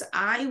because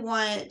I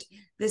want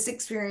this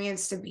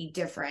experience to be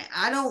different.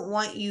 I don't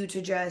want you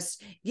to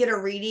just get a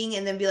reading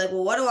and then be like,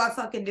 well, what do I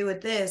fucking do with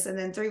this? And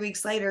then 3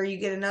 weeks later, you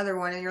get another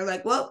one and you're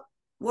like, well,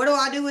 what do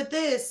I do with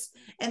this?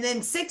 And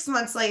then 6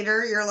 months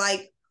later, you're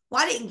like,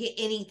 well, I didn't get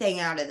anything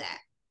out of that.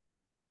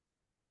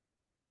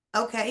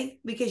 Okay,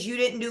 because you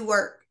didn't do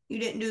work. You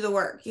didn't do the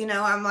work. You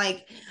know, I'm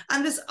like,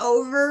 I'm just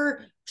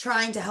over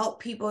trying to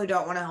help people who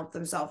don't want to help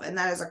themselves. And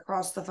that is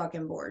across the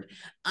fucking board.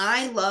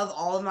 I love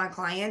all of my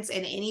clients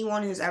and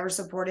anyone who's ever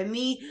supported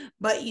me,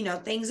 but you know,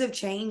 things have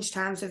changed,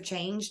 times have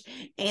changed,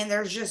 and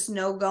there's just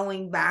no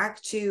going back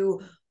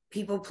to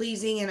people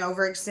pleasing and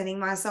overextending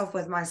myself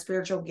with my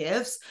spiritual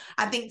gifts.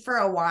 I think for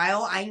a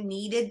while I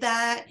needed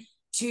that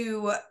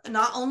to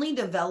not only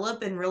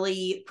develop and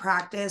really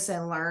practice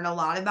and learn a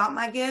lot about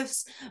my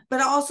gifts,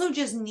 but I also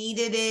just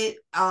needed it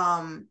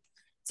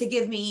to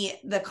give me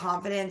the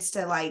confidence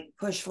to like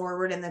push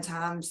forward in the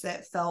times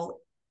that felt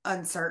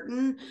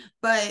uncertain.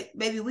 But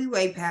baby, we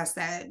way past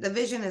that. The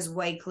vision is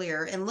way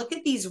clear. And look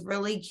at these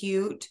really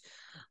cute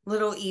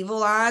little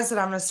evil eyes that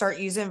I'm going to start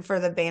using for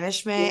the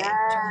banishment.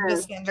 The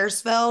Cinder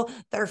spell.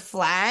 They're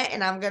flat,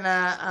 and I'm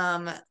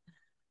gonna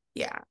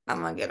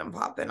I'm gonna get them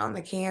popping on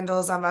the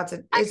candles. I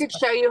could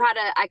show you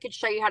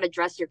how to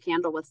dress your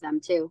candle with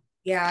them too.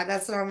 Yeah,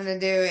 that's what I'm gonna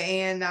do.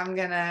 And I'm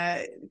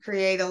gonna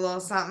create a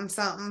little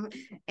something.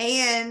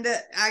 And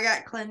I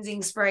got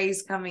cleansing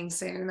sprays coming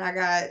soon. I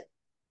got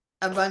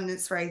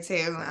abundance spray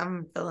too.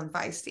 I'm feeling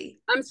feisty.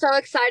 I'm so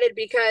excited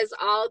because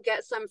I'll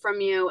get some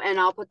from you and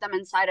I'll put them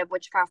inside of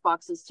witchcraft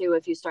boxes too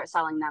if you start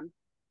selling them.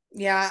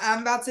 Yeah,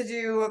 I'm about to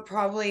do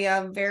probably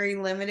a very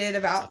limited,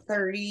 about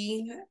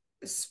 30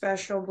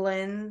 special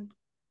blend.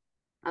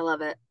 I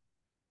love it.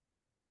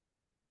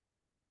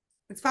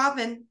 It's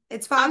popping.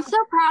 I'm so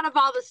proud of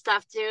all the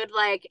stuff, dude.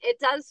 Like, it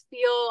does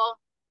feel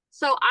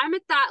so. I'm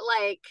at that,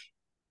 like,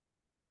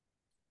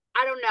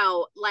 I don't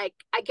know, like,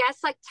 I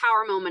guess like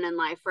tower moment in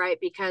life, right?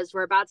 Because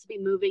we're about to be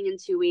moving in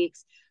 2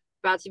 weeks,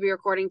 about to be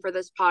recording for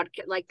this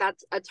podcast. Like,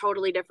 that's a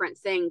totally different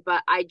thing.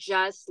 But I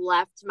just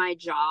left my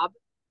job.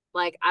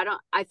 Like,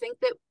 I think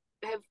that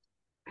have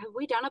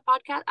we done a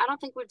podcast? I don't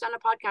think we've done a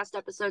podcast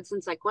episode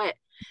since I quit.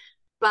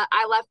 But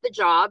I left the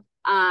job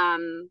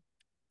 100%,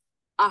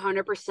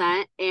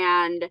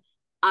 and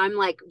I'm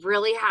like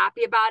really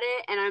happy about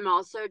it. And I'm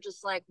also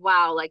just like,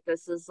 wow, like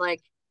this is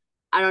like,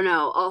 I don't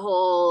know, a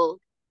whole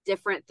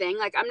different thing.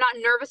 Like, I'm not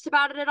nervous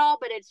about it at all,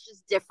 but it's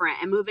just different.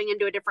 And moving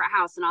into a different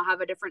house, and I'll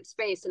have a different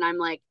space, and I'm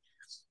like,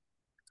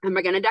 am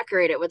I going to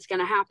decorate it? What's going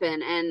to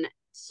happen? And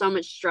so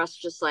much stress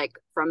just like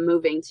from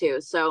moving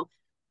too. So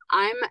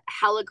I'm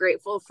hella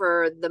grateful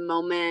for the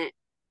moment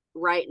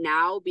right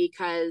now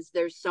because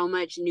there's so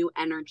much new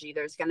energy.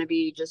 There's going to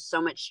be just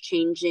so much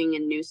changing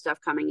and new stuff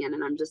coming in,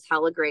 and I'm just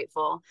hella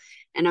grateful.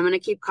 And I'm going to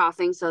keep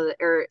coughing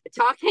or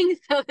talking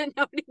so that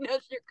nobody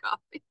knows you're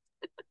coughing.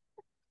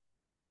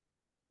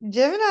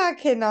 Gemini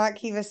cannot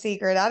keep a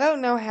secret. I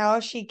don't know how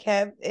she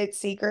kept it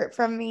secret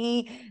from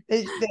me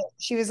that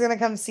she was going to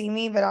come see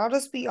me, but I'll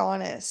just be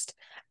honest.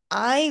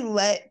 I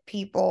let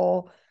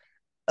people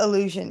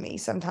illusion me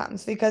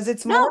sometimes because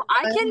it's more fun.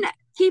 I can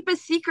keep a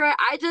secret.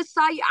 I just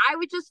saw you. I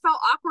would just felt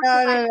awkward.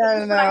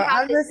 No.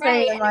 I'm just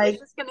saying, like,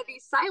 it's just going to be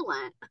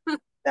silent.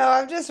 No,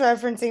 I'm just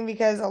referencing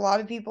because a lot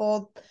of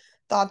people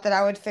thought that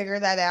I would figure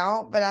that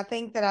out, but I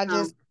think that I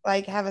just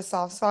like have a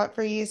soft spot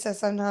for you. So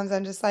sometimes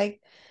I'm just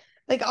like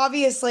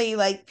obviously,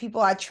 like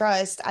people I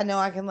trust, I know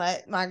I can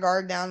let my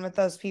guard down with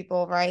those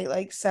people, right?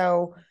 Like,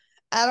 so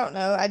I don't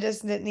know. I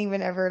just didn't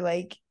even ever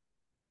like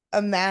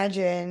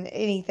imagine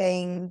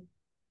anything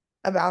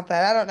about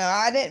that. I don't know.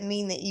 I didn't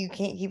mean that you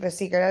can't keep a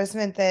secret. I just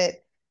meant that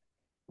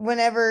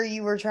whenever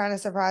you were trying to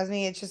surprise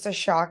me, it's just a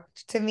shock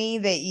to me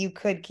that you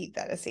could keep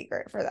that a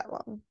secret for that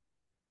long.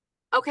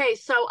 Okay,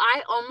 so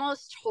I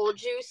almost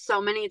told you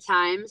so many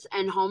times,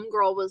 and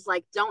homegirl was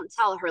like, don't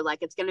tell her,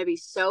 like, it's going to be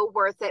so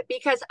worth it.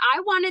 Because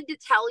I wanted to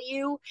tell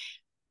you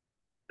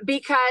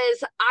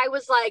because I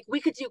was like, we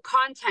could do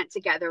content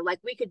together. Like,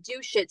 we could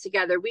do shit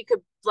together. We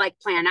could, like,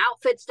 plan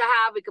outfits to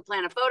have. We could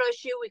plan a photo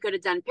shoot. We could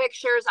have done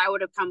pictures. I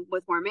would have come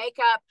with more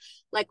makeup.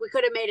 Like, we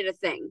could have made it a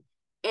thing.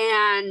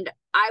 And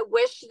I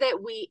wish that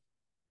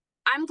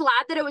I'm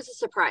glad that it was a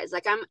surprise.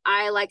 Like,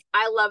 I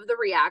love the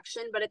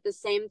reaction, but at the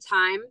same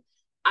time,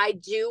 I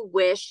do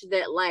wish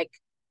that like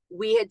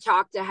we had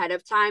talked ahead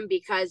of time,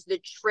 because the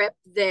trip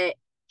that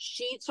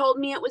she told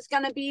me it was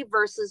going to be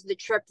versus the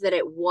trip that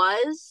it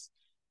was,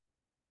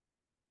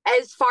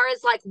 as far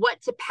as like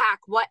what to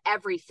pack, what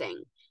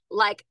everything,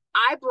 like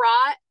I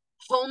brought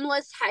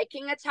homeless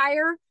hiking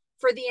attire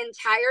for the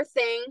entire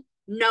thing,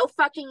 no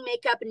fucking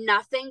makeup,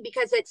 nothing,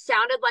 because it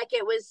sounded like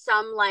it was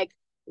some like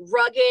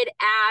rugged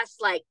ass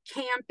like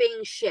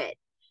camping shit.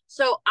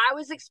 So I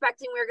was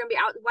expecting we were going to be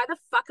out. Why the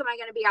fuck am I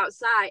going to be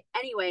outside?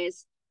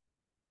 Anyways,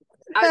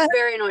 I was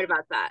very annoyed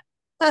about that.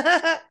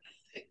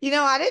 You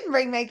know, I didn't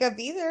bring makeup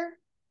either.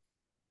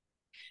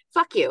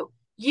 Fuck you.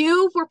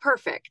 You were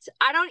perfect.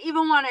 I don't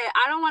want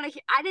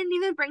to, I didn't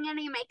even bring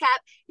any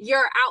makeup.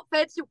 Your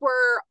outfits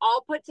were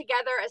all put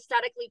together,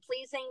 aesthetically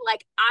pleasing.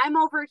 Like, I'm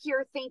over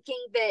here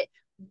thinking that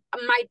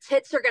my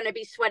tits are going to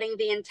be sweating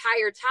the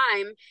entire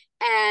time.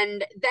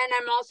 And then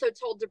I'm also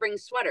told to bring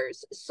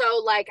sweaters.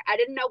 So like, I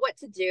didn't know what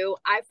to do.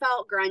 I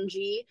felt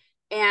grungy.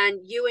 and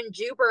you and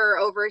Juber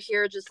over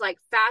here just like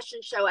fashion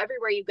show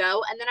everywhere you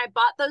go. And then I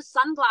bought those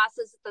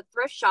sunglasses at the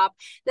thrift shop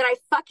that I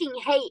fucking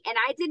hate. And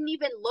I didn't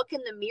even look in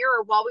the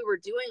mirror while we were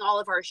doing all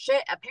of our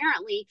shit,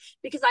 apparently,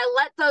 because I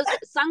let those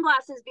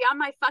sunglasses be on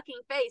my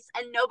fucking face.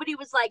 And nobody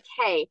was like,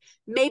 hey,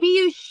 maybe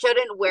you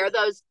shouldn't wear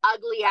those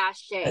ugly ass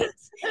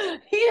shades.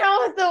 You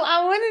know, so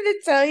I wanted to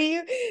tell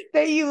you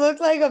that you look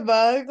like a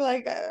bug,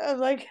 like a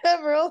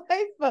real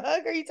life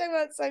bug. Are you talking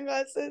about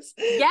sunglasses?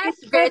 Yes,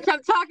 bitch.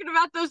 I'm talking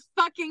about those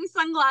fucking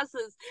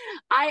sunglasses.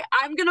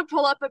 I'm gonna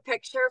pull up a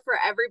picture for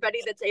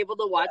everybody that's able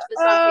to watch this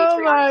on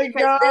Patreon,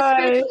 because this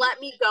bitch let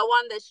me go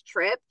on this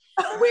trip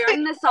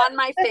wearing this on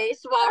my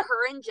face while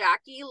her and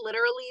Jackie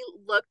literally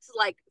looked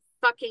like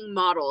fucking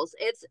models.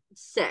 It's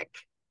sick.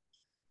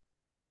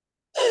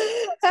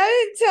 I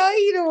didn't tell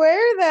you to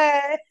wear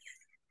that.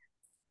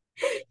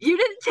 You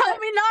didn't tell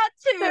me not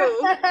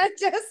to. I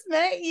just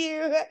met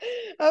you.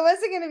 I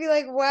wasn't gonna be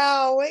like,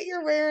 wow, what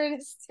you're wearing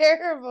is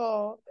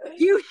terrible.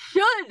 You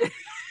should.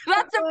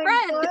 That's a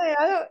friend.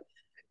 I don't.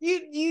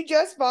 You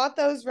just bought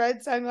those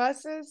red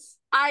sunglasses?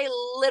 I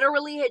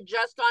literally had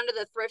just gone to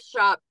the thrift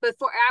shop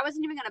before. I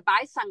wasn't even gonna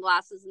buy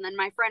sunglasses, and then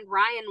my friend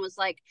Ryan was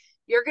like,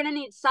 you're gonna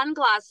need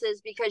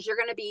sunglasses because you're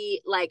gonna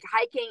be like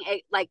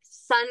hiking. Like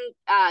sun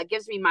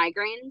gives me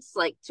migraines,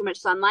 like too much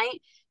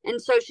sunlight. And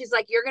so she's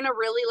like, you're gonna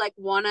really like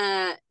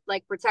wanna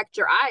like protect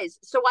your eyes.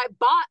 So I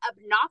bought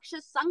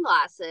obnoxious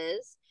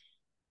sunglasses,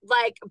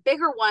 like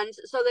bigger ones,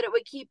 so that it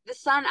would keep the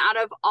sun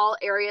out of all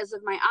areas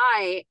of my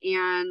eye.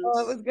 And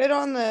it was good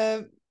on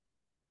the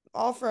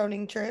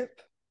off-roading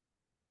trip.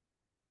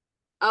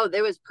 Oh,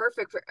 it was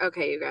perfect for.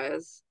 Okay, you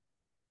guys,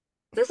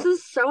 this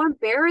is so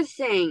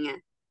embarrassing.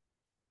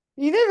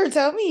 You never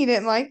told me you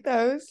didn't like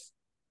those.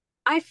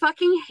 I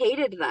fucking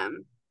hated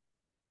them.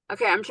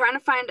 Okay, I'm trying to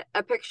find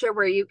a picture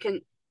where you can.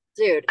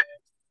 Dude,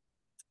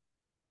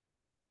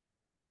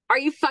 are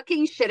you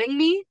fucking shitting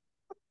me?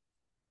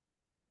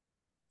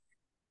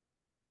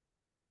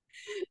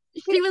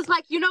 She was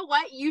like, you know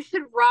what? You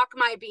should rock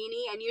my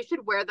beanie and you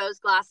should wear those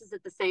glasses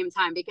at the same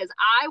time, because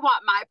I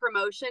want my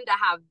promotion to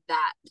have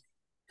that.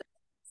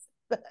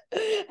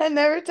 I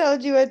never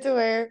told you what to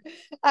wear.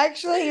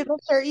 Actually, the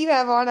shirt you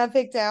have on, I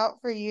picked out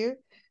for you.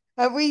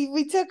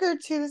 We took her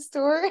to the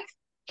store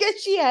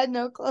because she had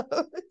no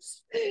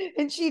clothes,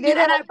 and she did.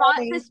 And I bought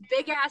this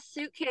big ass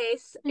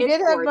suitcase. She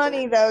did have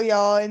money though,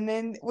 y'all. And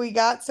then we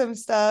got some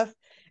stuff,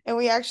 and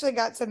we actually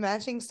got some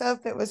matching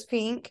stuff that was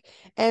pink.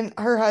 And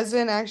her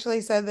husband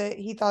actually said that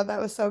he thought that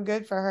was so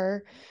good for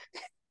her.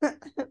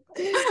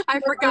 I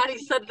forgot he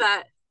said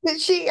that.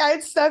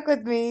 It stuck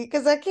with me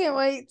because I can't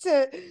wait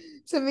to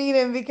meet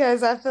him,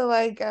 because I feel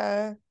like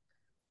that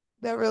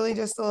really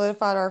just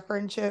solidified our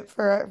friendship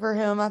for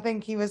him. I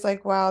think he was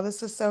like, wow,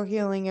 this is so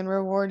healing and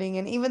rewarding.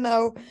 And even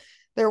though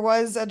there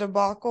was a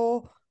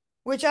debacle,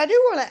 which I do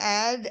want to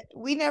add,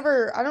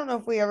 I don't know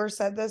if we ever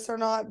said this or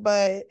not,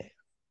 but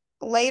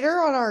later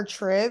on our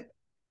trip,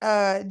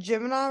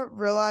 Jim and I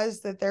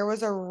realized that there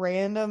was a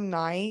random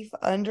knife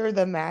under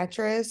the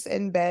mattress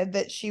in bed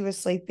that she was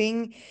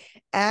sleeping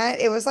at.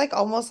 It was like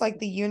almost like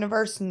the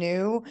universe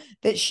knew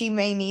that she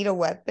may need a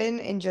weapon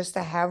and just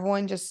to have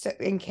one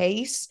in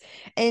case.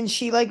 And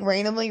she like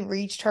randomly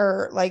reached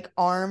her like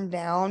arm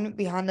down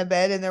behind the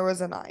bed and there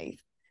was a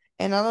knife.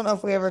 And I don't know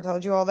if we ever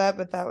told you all that,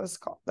 but that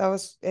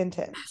was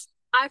intense.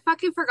 I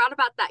fucking forgot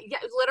about that. Yeah,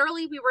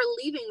 literally, we were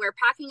leaving. We were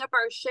packing up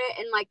our shit,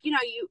 and like, you know,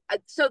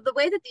 so the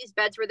way that these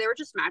beds were, they were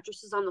just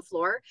mattresses on the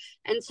floor,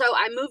 and so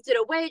I moved it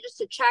away just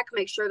to check,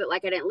 make sure that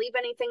like I didn't leave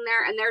anything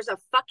there. And there's a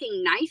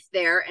fucking knife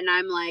there, and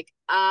I'm like,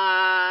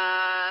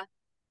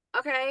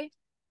 okay,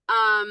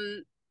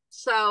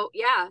 so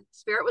yeah,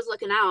 Spirit was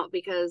looking out,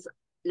 because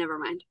never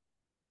mind.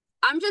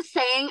 I'm just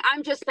saying.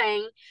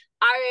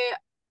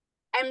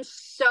 I'm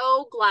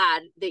so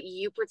glad that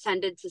you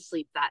pretended to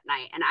sleep that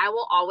night. And I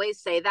will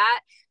always say that,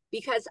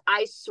 because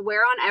I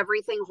swear on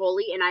everything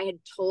holy, and I had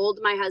told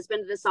my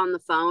husband this on the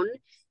phone,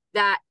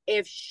 that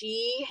if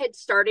she had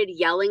started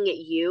yelling at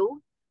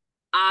you,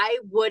 I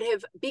would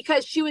have,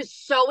 because she was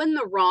so in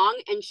the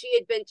wrong and she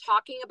had been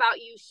talking about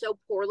you so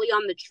poorly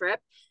on the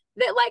trip,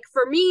 that like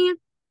for me,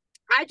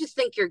 I just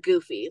think you're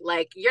goofy.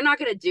 Like, you're not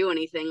going to do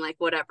anything, like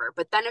whatever.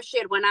 But then if she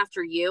had went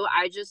after you,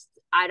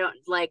 I don't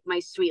like my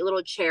sweet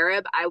little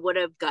cherub. I would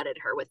have gutted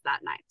her with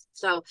that knife.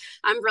 So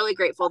I'm really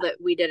grateful that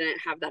we didn't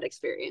have that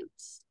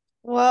experience.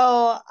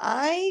 Well,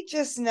 I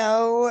just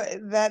know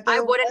that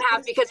I wouldn't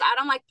have, because I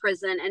don't like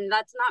prison, and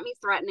that's not me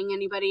threatening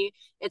anybody.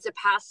 It's a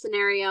past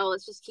scenario.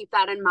 Let's just keep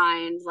that in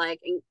mind. Like,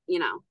 you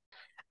know.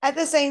 At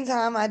the same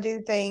time, I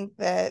do think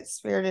that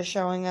Spirit is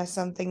showing us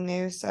something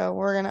new. So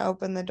we're going to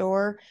open the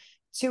door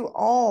to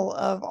all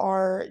of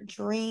our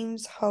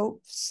dreams,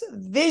 hopes,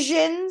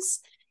 visions.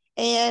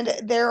 And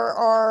there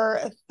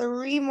are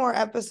 3 more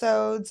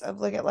episodes of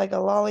Look at Like a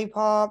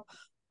Lollipop.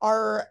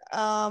 Our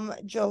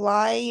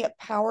July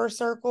Power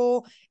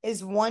Circle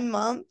is 1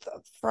 month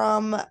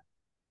from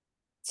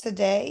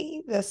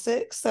today, the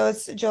 6th. So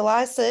it's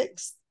July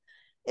 6th.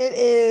 It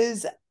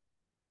is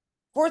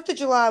 4th of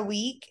July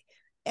week,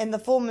 and the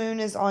full moon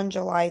is on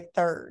July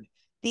 3rd.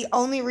 The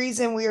only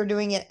reason we are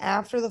doing it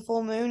after the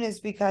full moon is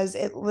because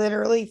it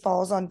literally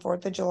falls on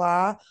 4th of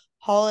July,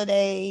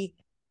 holiday,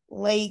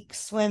 lake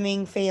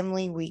swimming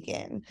family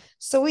weekend.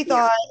 So we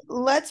thought,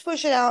 let's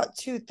push it out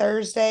to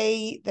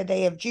Thursday, the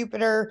day of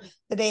Jupiter,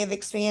 the day of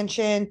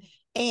expansion.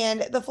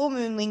 And the full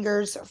moon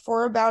lingers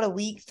for about a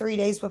week, 3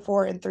 days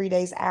before and 3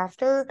 days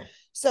after.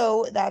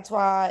 So that's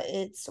why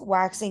it's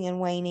waxing and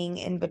waning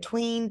in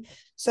between.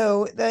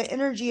 So the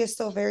energy is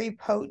still very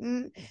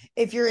potent.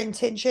 If your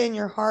intention,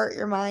 your heart,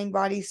 your mind,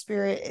 body,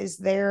 spirit is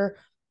there,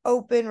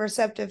 open,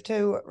 receptive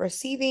to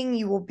receiving,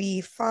 you will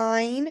be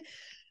fine.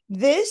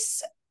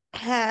 This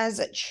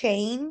has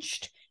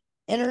changed.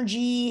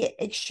 Energy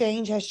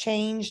exchange has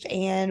changed,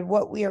 and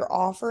what we are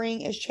offering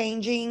is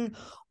changing.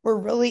 We're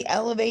really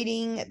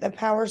elevating the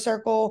power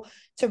circle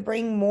to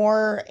bring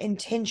more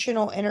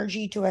intentional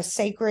energy to a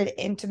sacred,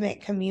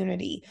 intimate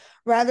community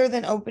rather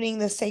than opening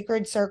the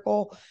sacred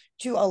circle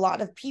to a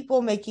lot of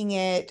people, making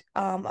it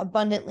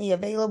abundantly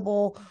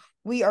available.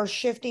 We are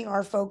shifting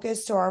our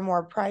focus to our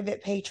more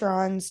private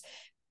patrons,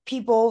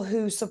 people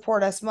who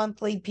support us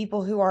monthly,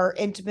 people who are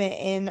intimate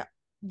in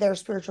their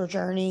spiritual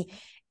journey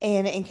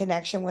and in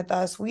connection with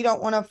us. We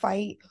don't want to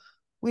fight.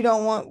 We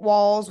don't want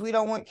walls. We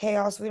don't want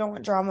chaos. We don't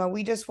want drama.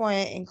 We just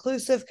want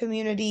inclusive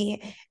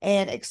community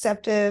and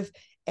acceptive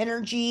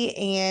energy,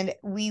 and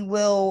we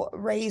will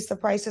raise the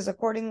prices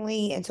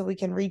accordingly until we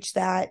can reach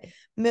that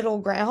middle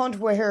ground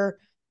where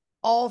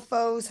all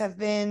foes have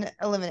been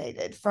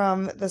eliminated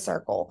from the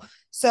circle.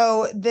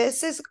 So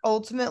this is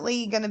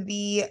ultimately going to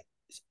be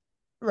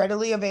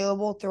readily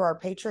available through our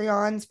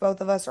Patreons. Both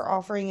of us are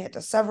offering it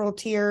to several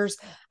tiers.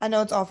 I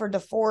know it's offered to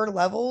 4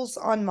 levels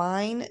on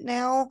mine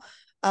now,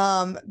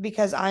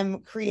 because I'm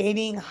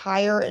creating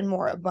higher and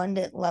more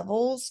abundant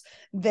levels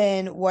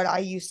than what I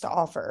used to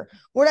offer.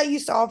 What I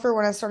used to offer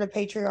when I started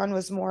Patreon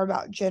was more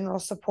about general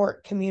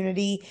support,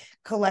 community,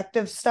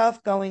 collective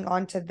stuff going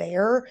on to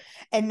there.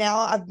 And now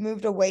I've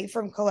moved away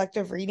from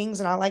collective readings,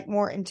 and I like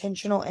more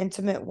intentional,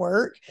 intimate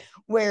work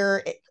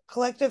where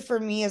collective for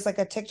me is like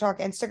a TikTok,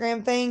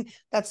 Instagram thing.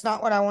 That's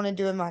not what I want to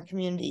do in my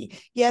community.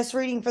 Yes,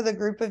 reading for the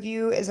group of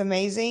you is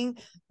amazing,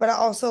 but I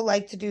also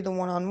like to do the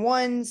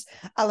one-on-ones.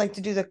 I like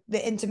to do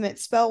the intimate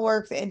spell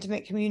work, the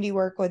intimate community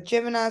work with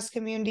Gemini's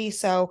community.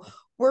 So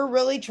we're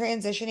really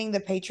transitioning the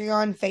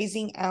Patreon,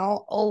 phasing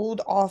out old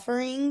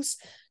offerings.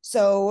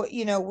 So,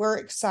 we're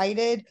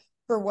excited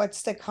for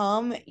what's to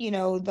come.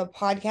 The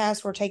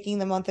podcast, we're taking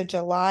the month of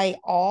July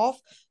off.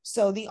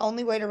 So the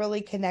only way to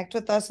really connect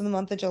with us in the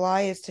month of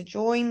July is to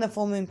join the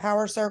Full Moon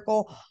Power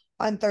Circle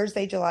on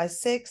Thursday, July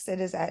 6th.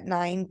 It is at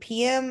 9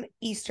 p.m.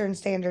 Eastern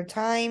Standard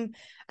Time.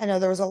 I know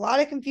there was a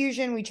lot of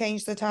confusion. We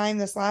changed the time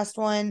this last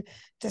one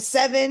to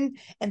 7,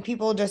 and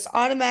people just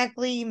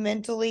automatically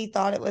mentally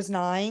thought it was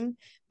 9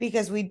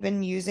 because we'd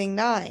been using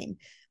 9.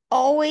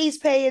 Always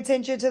pay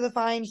attention to the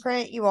fine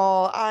print, you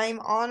all.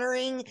 I'm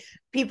honoring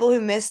people who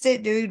missed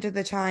it due to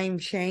the time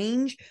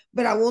change,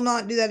 but I will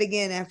not do that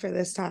again after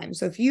this time.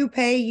 So if you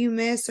pay, you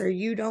miss, or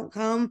you don't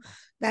come,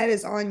 that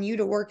is on you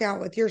to work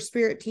out with your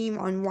spirit team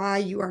on why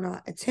you are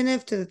not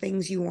attentive to the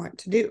things you want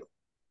to do,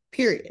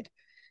 period.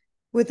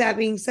 With that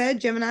being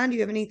said, Gemini, do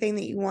you have anything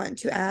that you want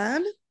to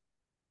add?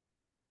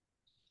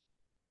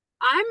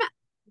 I'm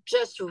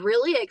just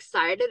really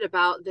excited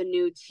about the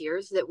new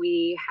tiers that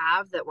we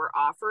have that we're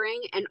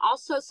offering, and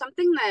also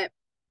something that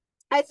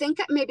I think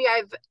maybe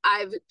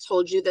I've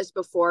told you this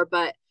before,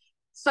 but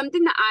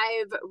something that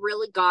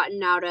I've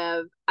gotten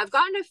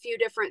a few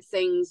different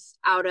things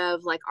out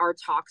of like our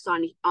talks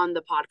on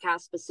the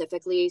podcast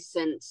specifically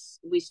since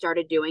we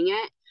started doing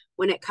it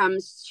when it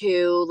comes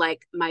to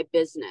like my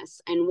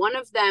business. And one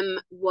of them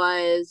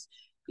was,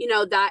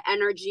 that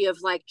energy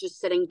of like just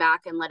sitting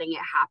back and letting it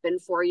happen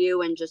for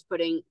you, and just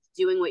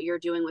doing what you're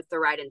doing with the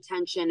right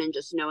intention, and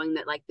just knowing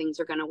that like things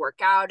are going to work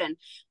out, and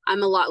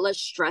I'm a lot less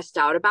stressed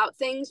out about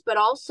things. But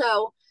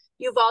also,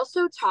 you've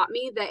also taught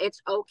me that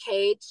it's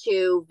okay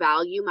to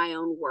value my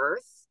own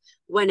worth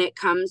when it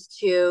comes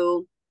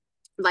to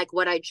like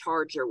what I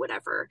charge or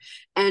whatever.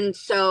 And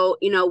so,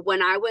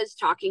 when I was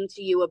talking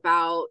to you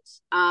about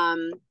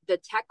the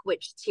Tech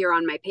Witch tier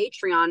on my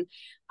Patreon,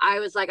 I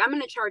was like, I'm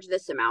going to charge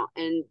this amount,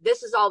 and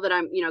this is all that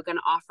I'm, going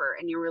to offer.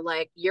 And you were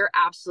like, you're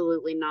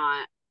absolutely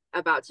not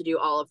about to do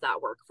all of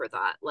that work for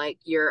that. Like,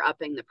 you're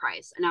upping the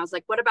price. And I was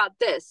like, what about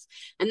this?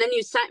 And then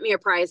you sent me a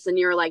price, and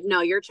you're like,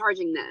 no, you're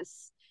charging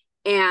this.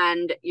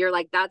 And you're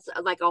like, that's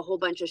like a whole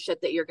bunch of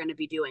shit that you're going to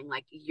be doing.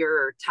 Like,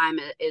 your time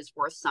is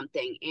worth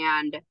something.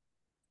 And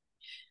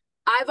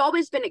I've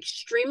always been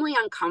extremely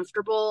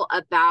uncomfortable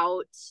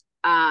about,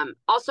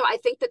 also, I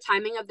think the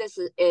timing of this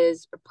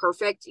is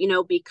perfect,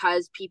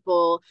 because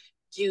people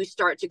do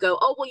start to go,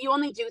 oh, well, you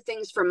only do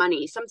things for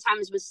money.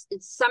 Sometimes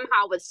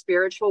somehow with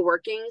spiritual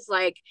workings,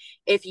 like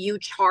if you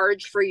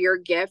charge for your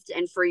gift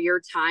and for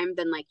your time,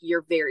 then like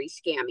you're very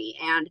scammy.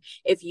 And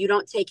if you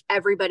don't take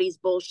everybody's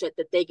bullshit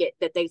that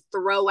they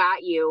throw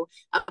at you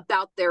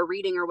about their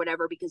reading or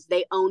whatever, because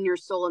they own your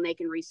soul and they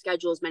can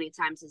reschedule as many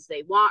times as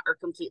they want or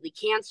completely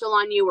cancel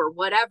on you or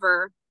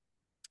whatever,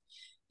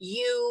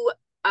 you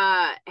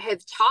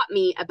have taught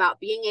me about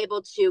being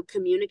able to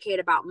communicate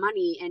about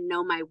money and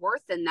know my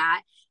worth in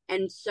that.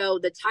 And so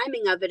the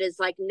timing of it is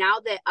like, now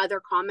that other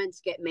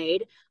comments get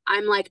made,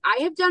 I'm like,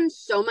 I have done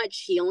so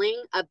much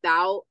healing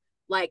about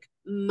like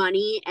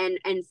money and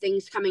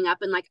things coming up,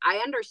 and like I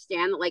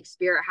understand that like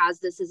spirit has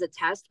this as a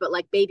test, but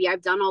like baby,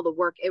 I've done all the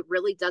work. It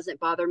really doesn't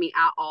bother me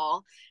at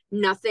all.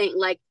 Nothing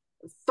like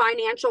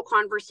financial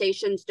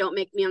conversations don't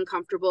make me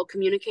uncomfortable.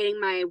 Communicating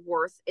my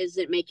worth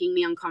isn't making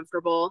me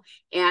uncomfortable.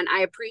 And I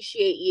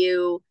appreciate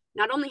you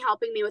not only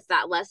helping me with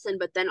that lesson,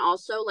 but then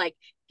also like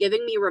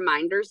giving me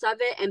reminders of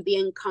it and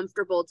being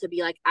comfortable to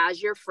be like,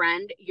 as your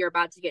friend, you're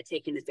about to get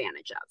taken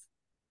advantage of.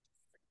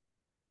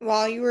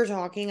 While you were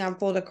talking, I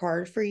pulled a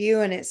card for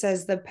you and it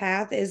says the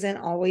path isn't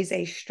always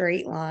a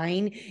straight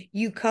line.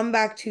 You come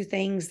back to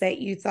things that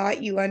you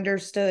thought you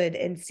understood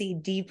and see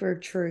deeper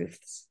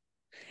truths.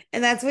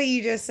 And that's what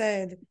you just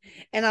said.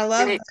 And I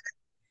love that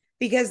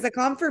because the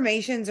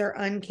confirmations are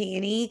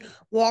uncanny.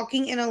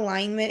 Walking in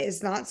alignment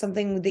is not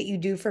something that you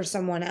do for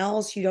someone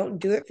else. You don't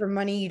do it for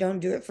money. You don't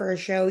do it for a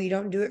show. You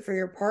don't do it for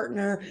your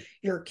partner,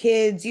 your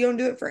kids. You don't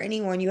do it for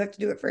anyone. You have to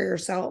do it for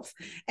yourself.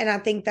 And I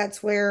think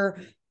that's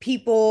where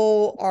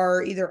people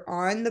are either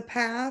on the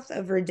path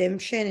of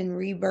redemption and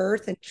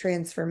rebirth and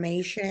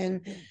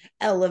transformation,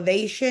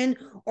 elevation,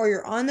 or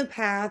you're on the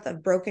path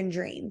of broken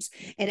dreams.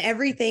 And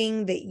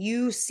everything that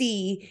you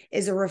see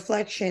is a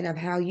reflection of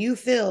how you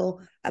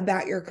feel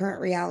about your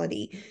current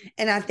reality.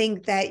 And I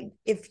think that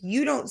if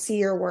you don't see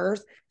your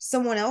worth,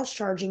 someone else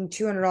charging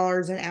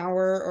 $200 an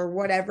hour or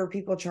whatever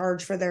people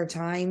charge for their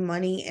time,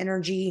 money,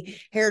 energy,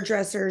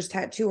 hairdressers,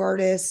 tattoo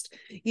artists,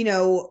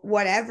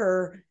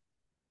 whatever,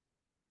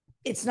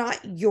 it's not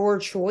your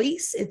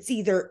choice. It's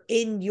either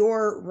in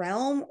your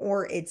realm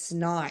or it's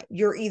not.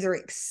 You're either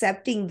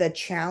accepting the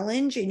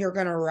challenge and you're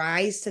going to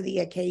rise to the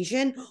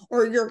occasion,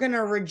 or you're going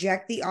to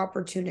reject the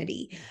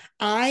opportunity.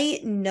 I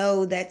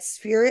know that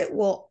spirit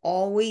will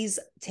always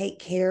take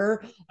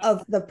care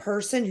of the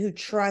person who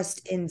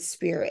trusts in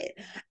spirit.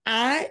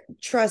 I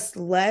trust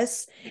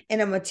less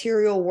in a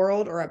material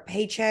world or a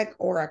paycheck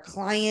or a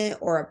client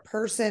or a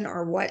person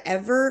or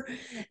whatever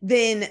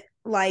than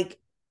like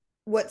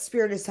what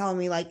spirit is telling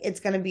me, like,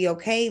 it's going to be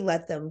okay.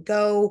 Let them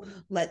go.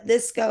 Let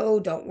this go.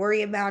 Don't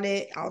worry about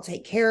it. I'll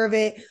take care of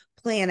it.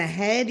 Plan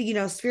ahead.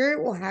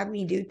 Spirit will have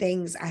me do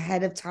things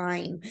ahead of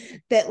time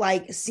that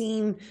like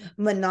seem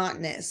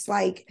monotonous,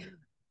 like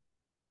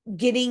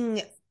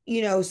getting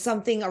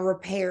something a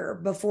repair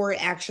before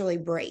it actually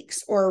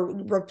breaks, or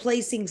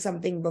replacing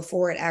something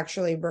before it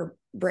actually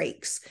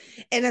breaks.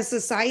 In a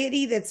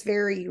society that's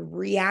very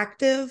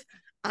reactive,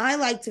 I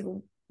like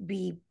to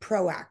be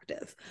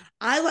proactive.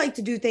 I like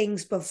to do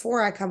things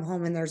before I come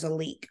home and there's a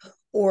leak,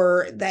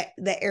 or that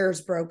the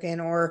air's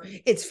broken, or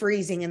it's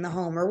freezing in the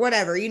home, or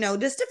whatever,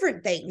 just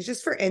different things.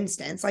 Just for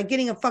instance, like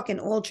getting a fucking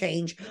oil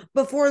change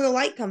before the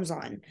light comes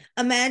on.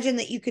 Imagine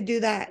that you could do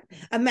that.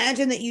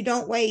 Imagine that you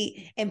don't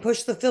wait and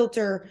push the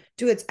filter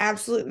to its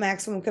absolute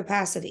maximum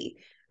capacity.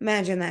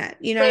 Imagine that.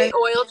 Say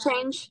oil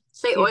change.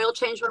 Say oil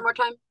change one more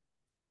time.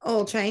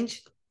 Oil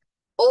change.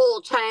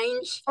 Oil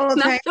change. Oil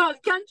That's change. the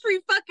most country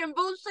fucking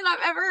bullshit I've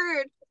ever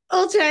heard.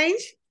 Oil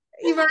change.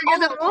 You better get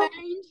them Oil oil.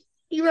 change.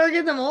 You better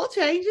get them oil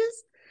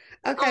changes.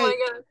 Okay. Oh my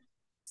God.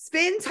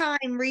 Spend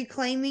time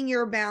reclaiming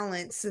your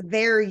balance.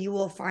 There you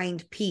will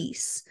find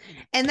peace.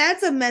 And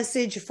that's a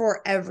message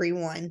for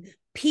everyone.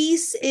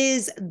 Peace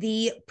is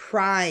the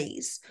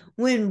prize.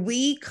 When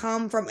we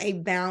come from a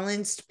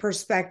balanced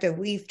perspective,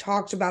 we've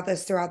talked about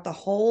this throughout the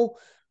whole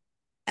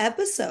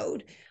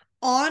episode.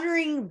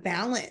 Honoring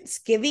balance,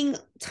 giving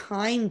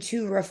time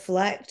to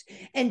reflect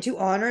and to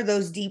honor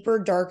those deeper,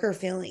 darker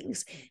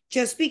feelings.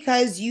 Just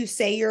because you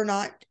say you're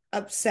not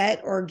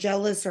upset or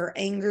jealous or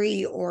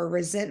angry or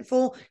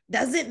resentful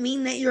doesn't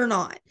mean that you're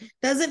not.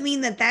 Doesn't mean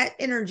that that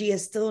energy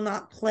is still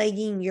not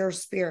plaguing your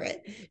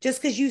spirit.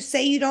 Just because you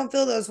say you don't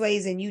feel those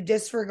ways and you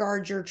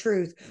disregard your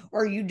truth,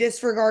 or you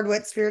disregard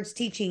what spirit's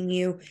teaching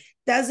you,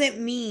 doesn't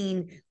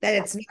mean that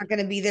it's not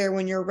going to be there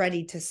when you're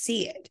ready to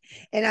see it.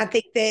 And I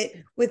think that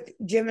with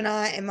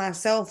Gemini and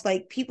myself,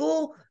 like,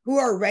 people who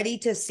are ready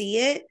to see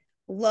it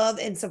love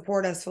and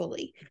support us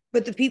fully.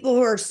 But the people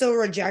who are still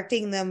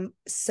rejecting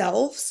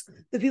themselves,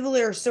 the people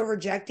that are still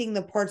rejecting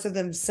the parts of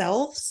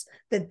themselves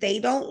that they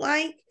don't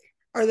like,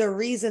 are the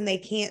reason they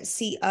can't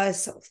see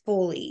us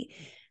fully.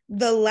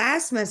 The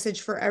last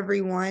message for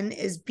everyone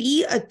is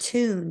be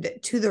attuned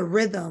to the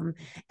rhythm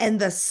and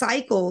the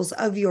cycles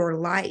of your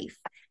life,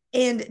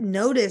 and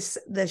notice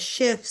the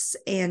shifts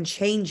and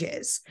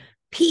changes.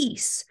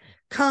 Peace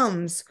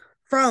comes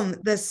from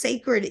the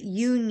sacred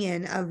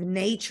union of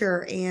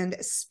nature and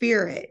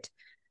spirit,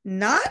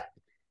 not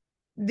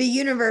the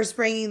universe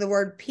bringing the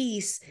word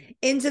peace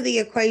into the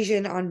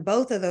equation on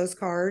both of those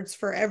cards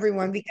for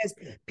everyone, because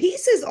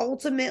peace is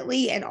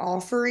ultimately an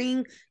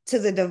offering to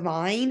the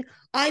divine.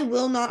 I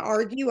will not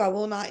argue. I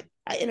will not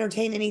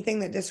entertain anything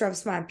that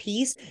disrupts my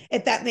peace.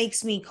 If that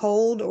makes me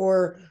cold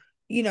or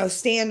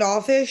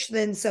standoffish,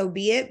 then so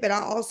be it. But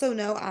I also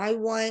know I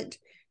want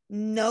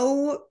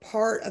no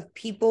part of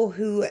people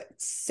who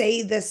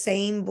say the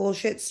same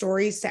bullshit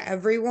stories to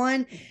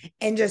everyone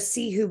and just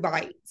see who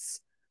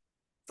bites.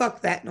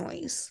 Fuck that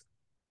noise.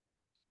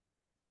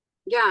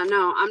 Yeah,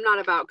 no, I'm not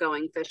about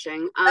going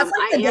fishing. That's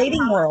like I the am.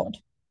 dating world.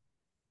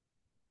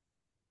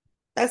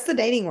 That's the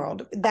dating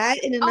world. That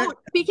in a Oh,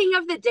 speaking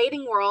of the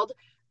dating world,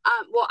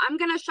 well, I'm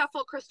gonna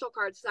shuffle crystal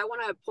cards because I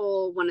want to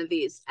pull one of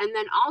these, and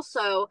then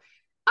also,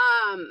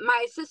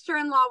 my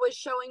sister-in-law was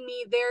showing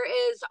me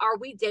there is, are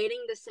we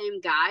dating the same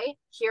guy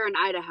here in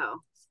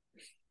Idaho?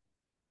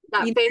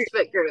 That you,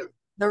 Facebook group.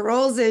 the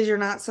rules is you're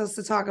not supposed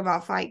to talk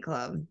about Fight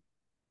Club.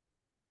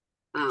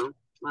 Oh,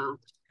 well.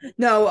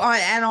 No,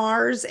 on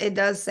ours it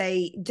does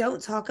say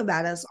don't talk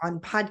about us on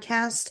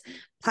podcast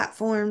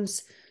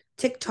platforms,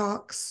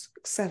 TikToks,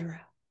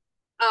 etc.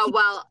 Oh,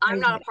 well,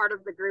 I'm not a part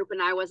of the group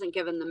and I wasn't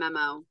given the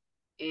memo.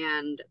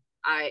 And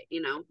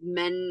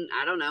men,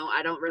 I don't know.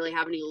 I don't really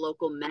have any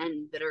local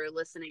men that are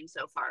listening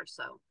so far.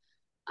 So,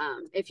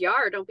 if you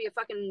are, don't be a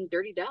fucking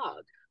dirty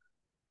dog.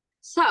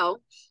 So,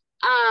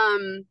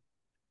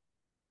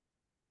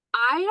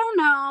 I don't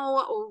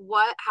know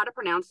how to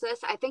pronounce this.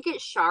 I think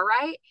it's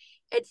Charoite.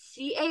 It's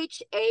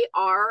Charoite.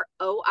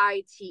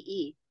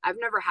 I've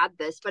never had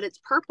this, but it's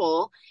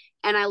purple.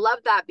 And I love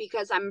that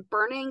because I'm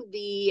burning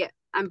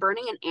an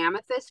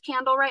amethyst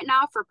candle right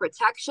now for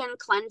protection,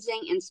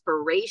 cleansing,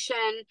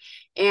 inspiration.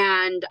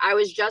 And I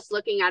was just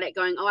looking at it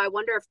going, oh, I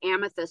wonder if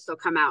amethyst will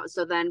come out.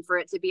 So then for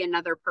it to be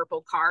another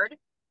purple card,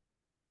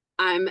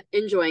 I'm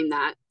enjoying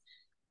that.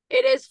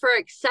 It is for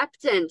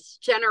acceptance,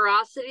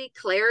 generosity,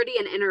 clarity,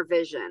 and inner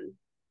vision.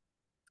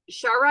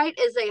 Charoite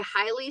is a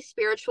highly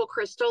spiritual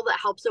crystal that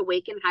helps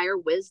awaken higher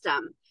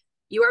wisdom.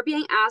 You are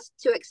being asked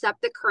to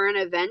accept the current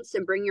events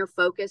and bring your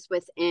focus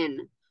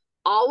within.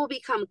 All will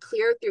become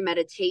clear through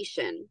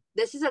meditation.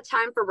 This is a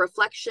time for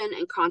reflection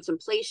and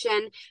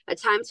contemplation, a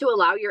time to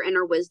allow your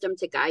inner wisdom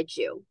to guide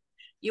you.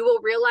 You will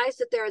realize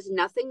that there is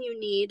nothing you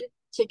need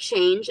to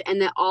change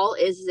and that all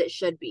is as it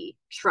should be.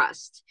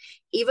 Trust.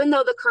 Even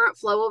though the current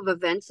flow of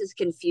events is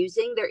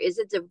confusing, there is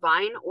a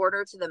divine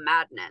order to the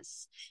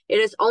madness. It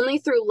is only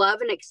through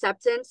love and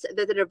acceptance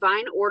that the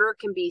divine order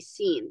can be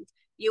seen.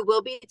 You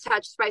will be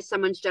touched by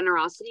someone's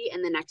generosity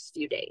in the next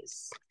few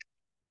days.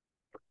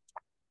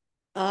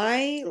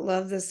 I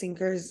love the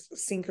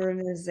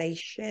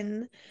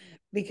synchronization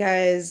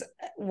because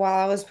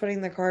while I was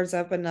putting the cards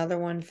up, another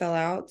one fell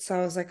out. So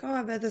I was like, oh,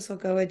 I bet this will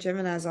go with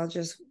Gemini's. I'll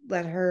just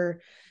let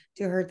her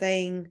do her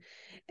thing.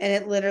 And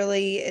it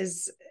literally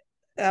is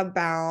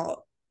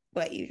about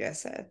what you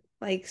just said.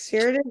 Like,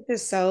 Spirit is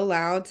just so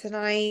loud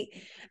tonight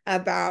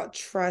about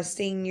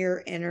trusting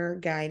your inner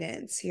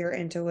guidance, your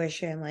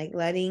intuition, like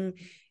letting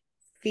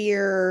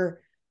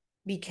fear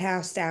be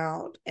cast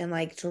out and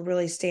like to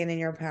really stand in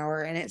your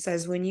power. And it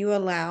says, when you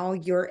allow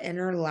your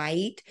inner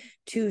light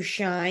to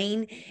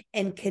shine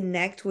and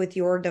connect with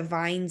your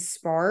divine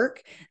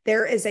spark,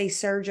 there is a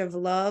surge of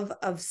love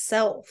of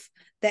self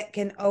that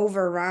can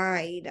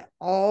override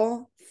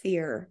all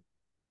fear.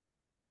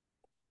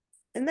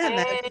 Isn't that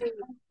magical?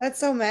 That's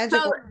so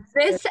magical. So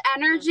this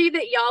energy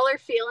that y'all are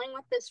feeling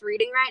with this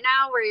reading right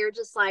now, where you're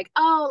just like,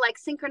 oh, like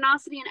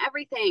synchronicity and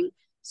everything.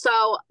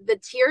 So the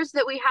tiers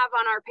that we have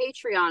on our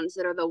Patreons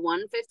that are the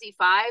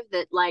 155,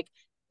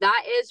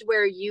 that is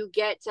where you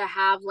get to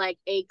have like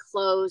a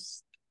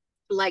close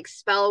like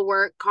spell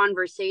work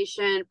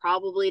conversation,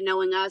 probably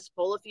knowing us,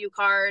 pull a few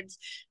cards,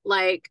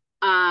 like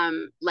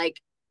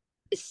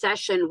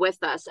session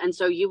with us. And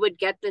so you would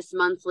get this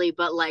monthly,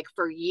 but like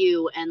for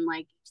you and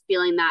like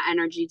feeling that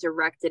energy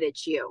directed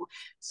at you.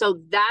 So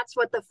that's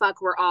what the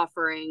fuck we're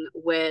offering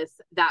with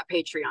that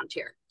Patreon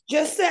tier.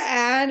 Just to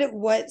add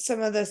what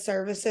some of the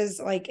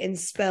services like in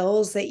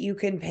spells that you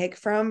can pick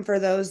from for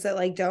those that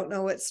like don't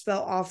know what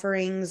spell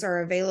offerings are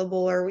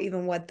available or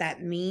even what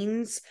that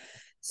means.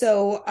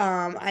 So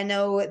I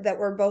know that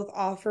we're both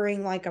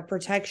offering like a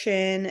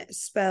protection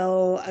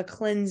spell, a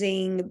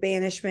cleansing,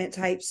 banishment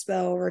type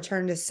spell,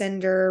 return to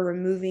sender,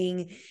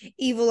 removing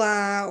evil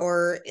eye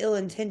or ill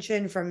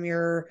intention from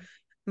your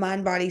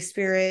mind, body,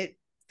 spirit,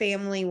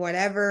 family,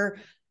 whatever.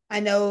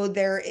 I know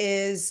there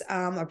is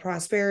a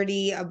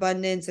prosperity,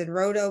 abundance, and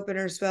road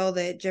opener spell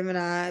that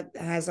Gemini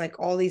has like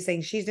all these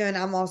things she's doing.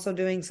 I'm also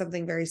doing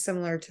something very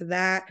similar to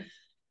that.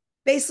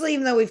 Basically,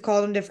 even though we've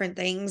called them different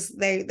things,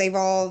 they've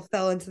all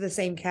fell into the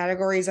same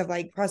categories of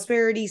like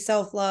prosperity,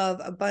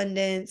 self-love,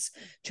 abundance,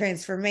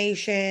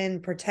 transformation,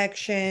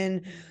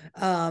 protection,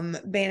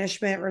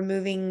 banishment,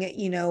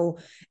 removing,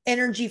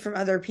 energy from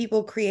other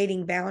people,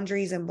 creating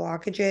boundaries and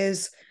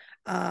blockages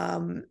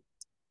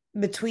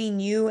between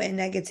you and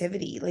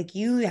negativity. Like,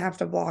 you have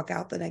to block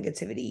out the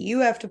negativity. You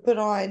have to put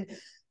on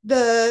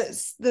the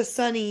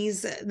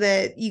sunnies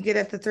that you get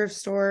at the thrift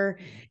store,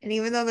 and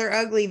even though they're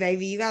ugly,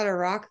 baby, you got to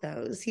rock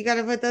those. You got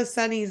to put those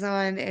sunnies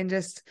on and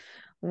just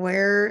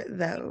wear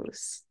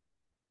those.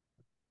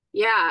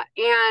 Yeah.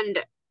 And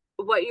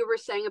what you were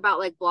saying about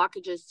like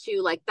blockages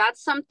too, like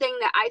that's something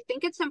that I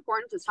think it's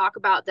important to talk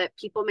about that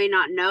people may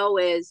not know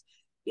is,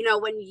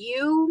 when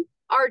you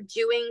are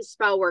doing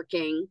spell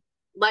working,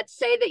 let's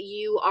say that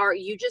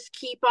you just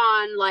keep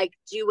on like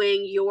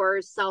doing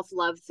your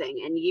self-love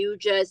thing, and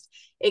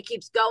it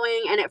keeps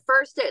going. And at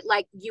first it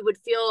like you would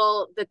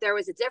feel that there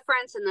was a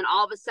difference, and then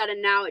all of a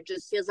sudden now it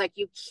just feels like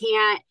you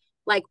can't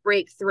like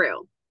break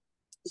through.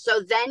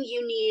 So then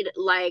you need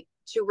like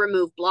to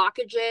remove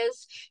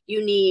blockages.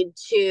 You need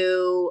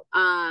to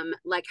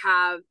like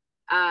have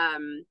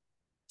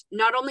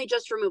not only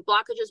just remove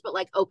blockages, but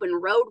like open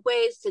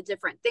roadways to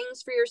different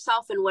things for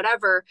yourself and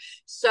whatever.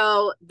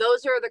 So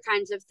those are the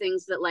kinds of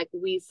things that like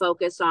we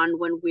focus on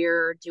when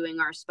we're doing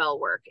our spell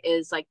work,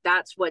 is like,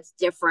 that's what's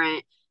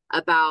different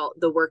about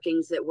the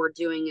workings that we're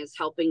doing, is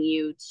helping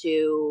you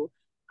to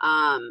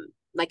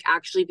like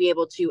actually be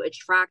able to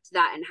attract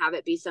that and have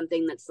it be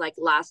something that's like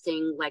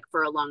lasting, like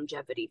for a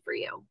longevity for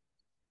you.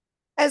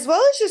 As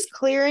well as just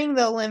clearing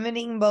the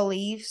limiting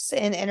beliefs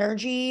and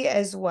energy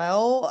as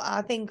well.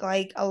 I think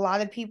like a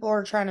lot of people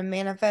are trying to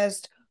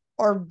manifest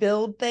or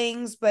build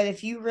things, but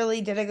if you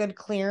really did a good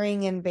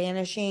clearing and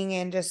banishing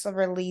and just a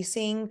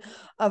releasing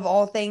of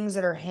all things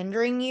that are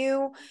hindering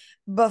you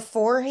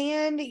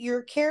beforehand,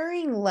 you're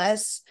carrying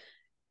less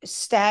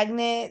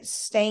stagnant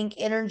stank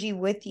energy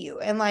with you.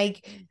 And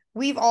like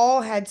we've all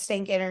had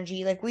stank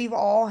energy, like we've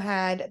all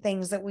had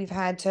things that we've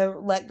had to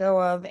let go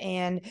of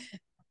and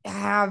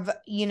have,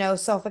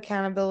 self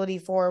accountability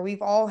for.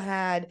 We've all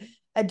had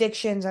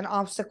addictions and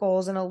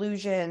obstacles and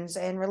illusions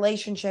and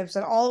relationships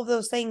and all of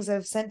those things that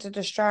have sent to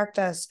distract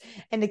us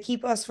and to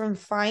keep us from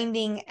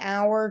finding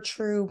our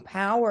true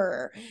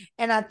power.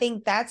 And I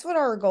think that's what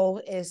our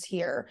goal is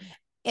here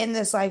in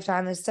this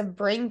lifetime, is to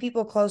bring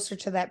people closer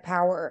to that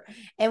power.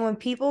 And when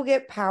people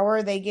get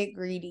power, they get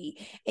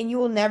greedy. And you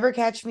will never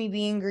catch me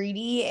being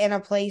greedy in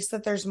a place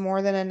that there's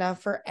more than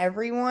enough for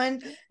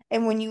everyone.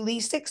 And when you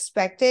least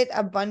expect it,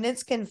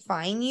 abundance can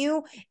find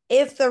you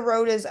if the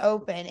road is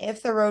open,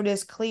 if the road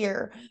is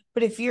clear.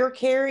 But if you're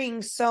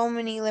carrying so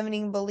many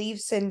limiting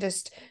beliefs and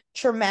just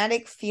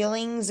traumatic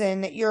feelings,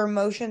 and your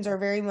emotions are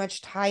very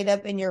much tied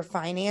up in your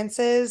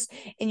finances,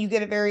 and you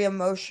get very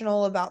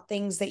emotional about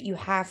things that you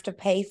have to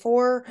pay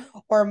for,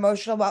 or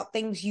emotional about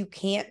things you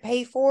can't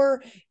pay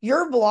for,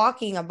 you're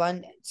blocking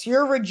abundance.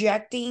 You're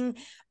rejecting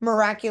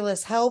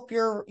miraculous help.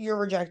 You're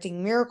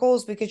rejecting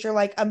miracles, because you're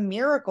like, a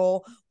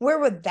miracle, where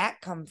would that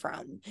come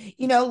from?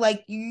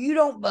 Like you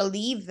don't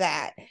believe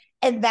that.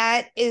 And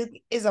that is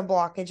a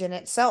blockage in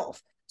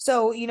itself.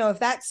 So, if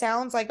that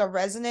sounds like a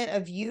resonant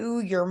of you,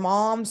 your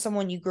mom,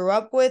 someone you grew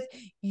up with,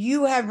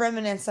 you have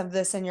remnants of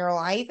this in your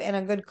life, and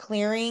a good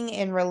clearing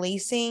and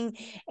releasing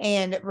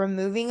and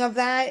removing of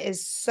that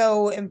is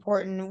so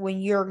important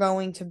when you're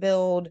going to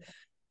build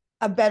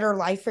a better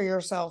life for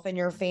yourself and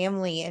your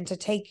family, and to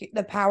take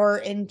the power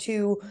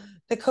into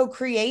the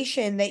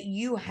co-creation that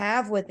you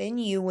have within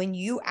you, when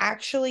you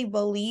actually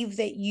believe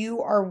that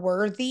you are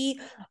worthy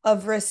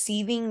of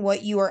receiving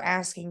what you are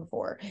asking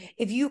for.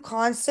 If you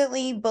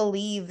constantly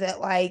believe that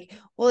like,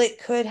 well, it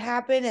could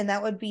happen and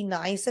that would be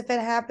nice if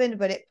it happened,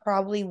 but it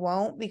probably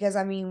won't, because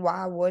I mean,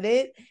 why would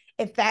it?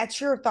 If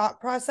that's your thought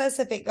process,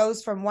 if it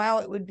goes from, wow,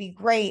 it would be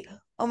great,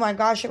 oh my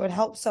gosh, it would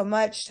help so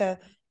much, to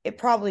it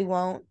probably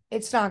won't,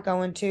 it's not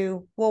going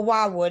to, well,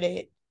 why would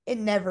it? It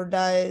never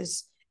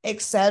does,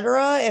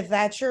 etc. If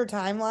that's your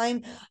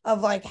timeline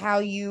of like how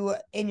you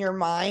in your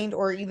mind,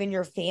 or even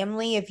your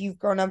family, if you've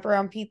grown up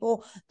around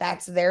people,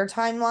 that's their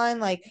timeline,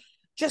 like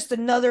just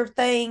another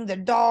thing, the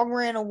dog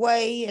ran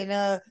away, and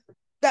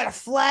got a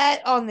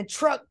flat on the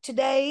truck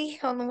today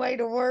on the way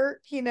to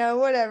work,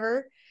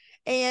 whatever.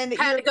 And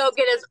Had to go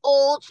get his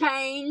oil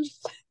changed.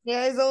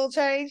 Yeah, his oil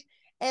change.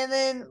 And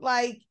then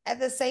like at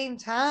the same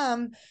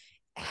time,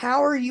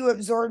 how are you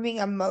absorbing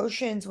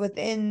emotions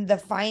within the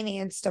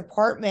finance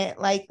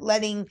department, like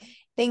letting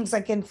things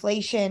like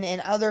inflation and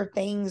other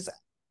things,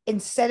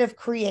 instead of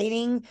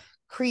creating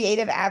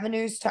creative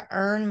avenues to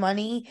earn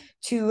money,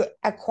 to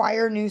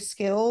acquire new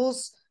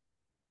skills,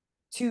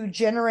 to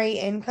generate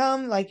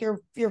income, like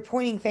you're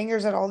pointing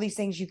fingers at all these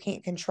things you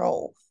can't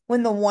control,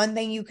 when the one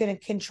thing you can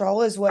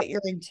control is what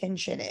your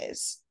intention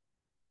is.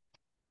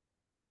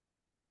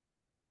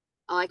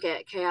 I like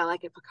it. Okay, I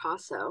like it,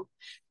 Picasso.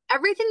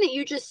 Everything that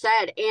you just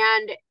said,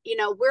 and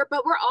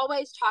we're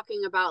always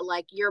talking about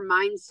like your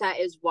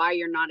mindset is why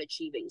you're not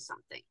achieving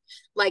something.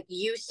 Like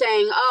you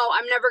saying, oh,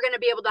 I'm never going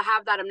to be able to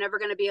have that, I'm never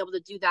going to be able to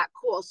do that.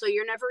 Cool. So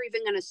you're never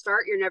even going to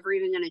start, you're never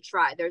even going to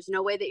try. There's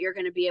no way that you're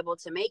going to be able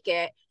to make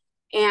it.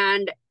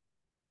 And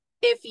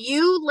if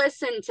you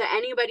listen to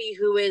anybody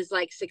who is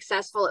like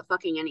successful at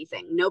fucking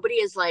anything, nobody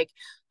is like,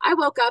 I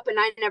woke up and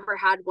I never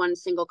had one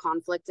single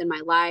conflict in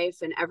my life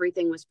and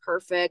everything was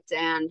perfect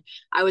and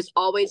I was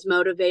always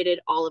motivated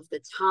all of the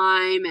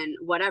time and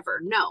whatever.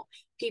 No,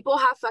 people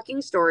have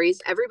fucking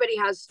stories. Everybody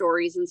has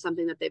stories and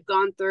something that they've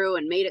gone through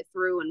and made it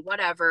through and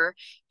whatever.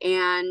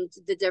 And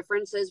the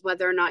difference is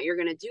whether or not you're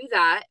going to do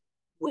that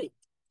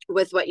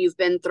with what you've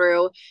been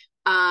through,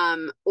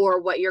 or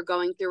what you're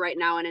going through right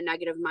now in a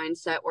negative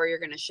mindset, or you're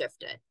going to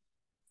shift it.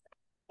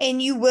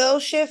 And you will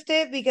shift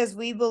it because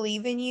we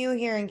believe in you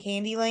here in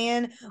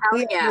Candyland.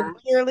 We are yeah.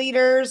 your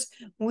cheerleaders.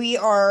 We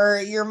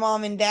are your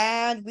mom and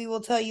dad. We will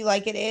tell you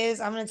like it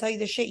is. I'm going to tell you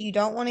the shit you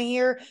don't want to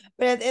hear.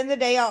 But at the end of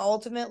the day, I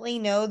ultimately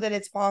know that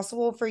it's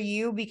possible for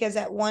you because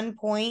at one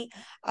point,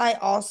 I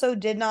also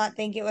did not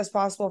think it was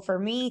possible for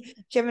me.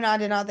 Jim and I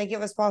did not think it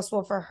was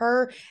possible for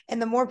her.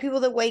 And the more people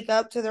that wake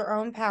up to their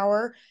own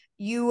power,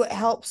 you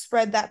help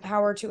spread that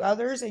power to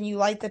others and you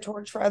light the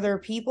torch for other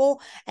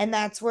people. And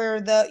that's where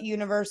the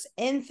universe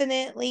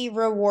infinitely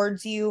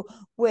rewards you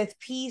with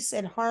peace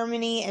and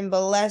harmony and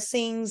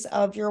blessings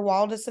of your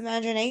wildest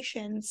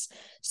imaginations.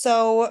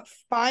 So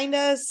find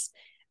us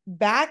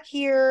back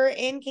here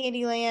in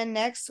Candyland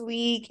next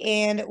week,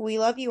 and we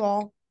love you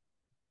all.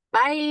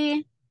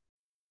 Bye.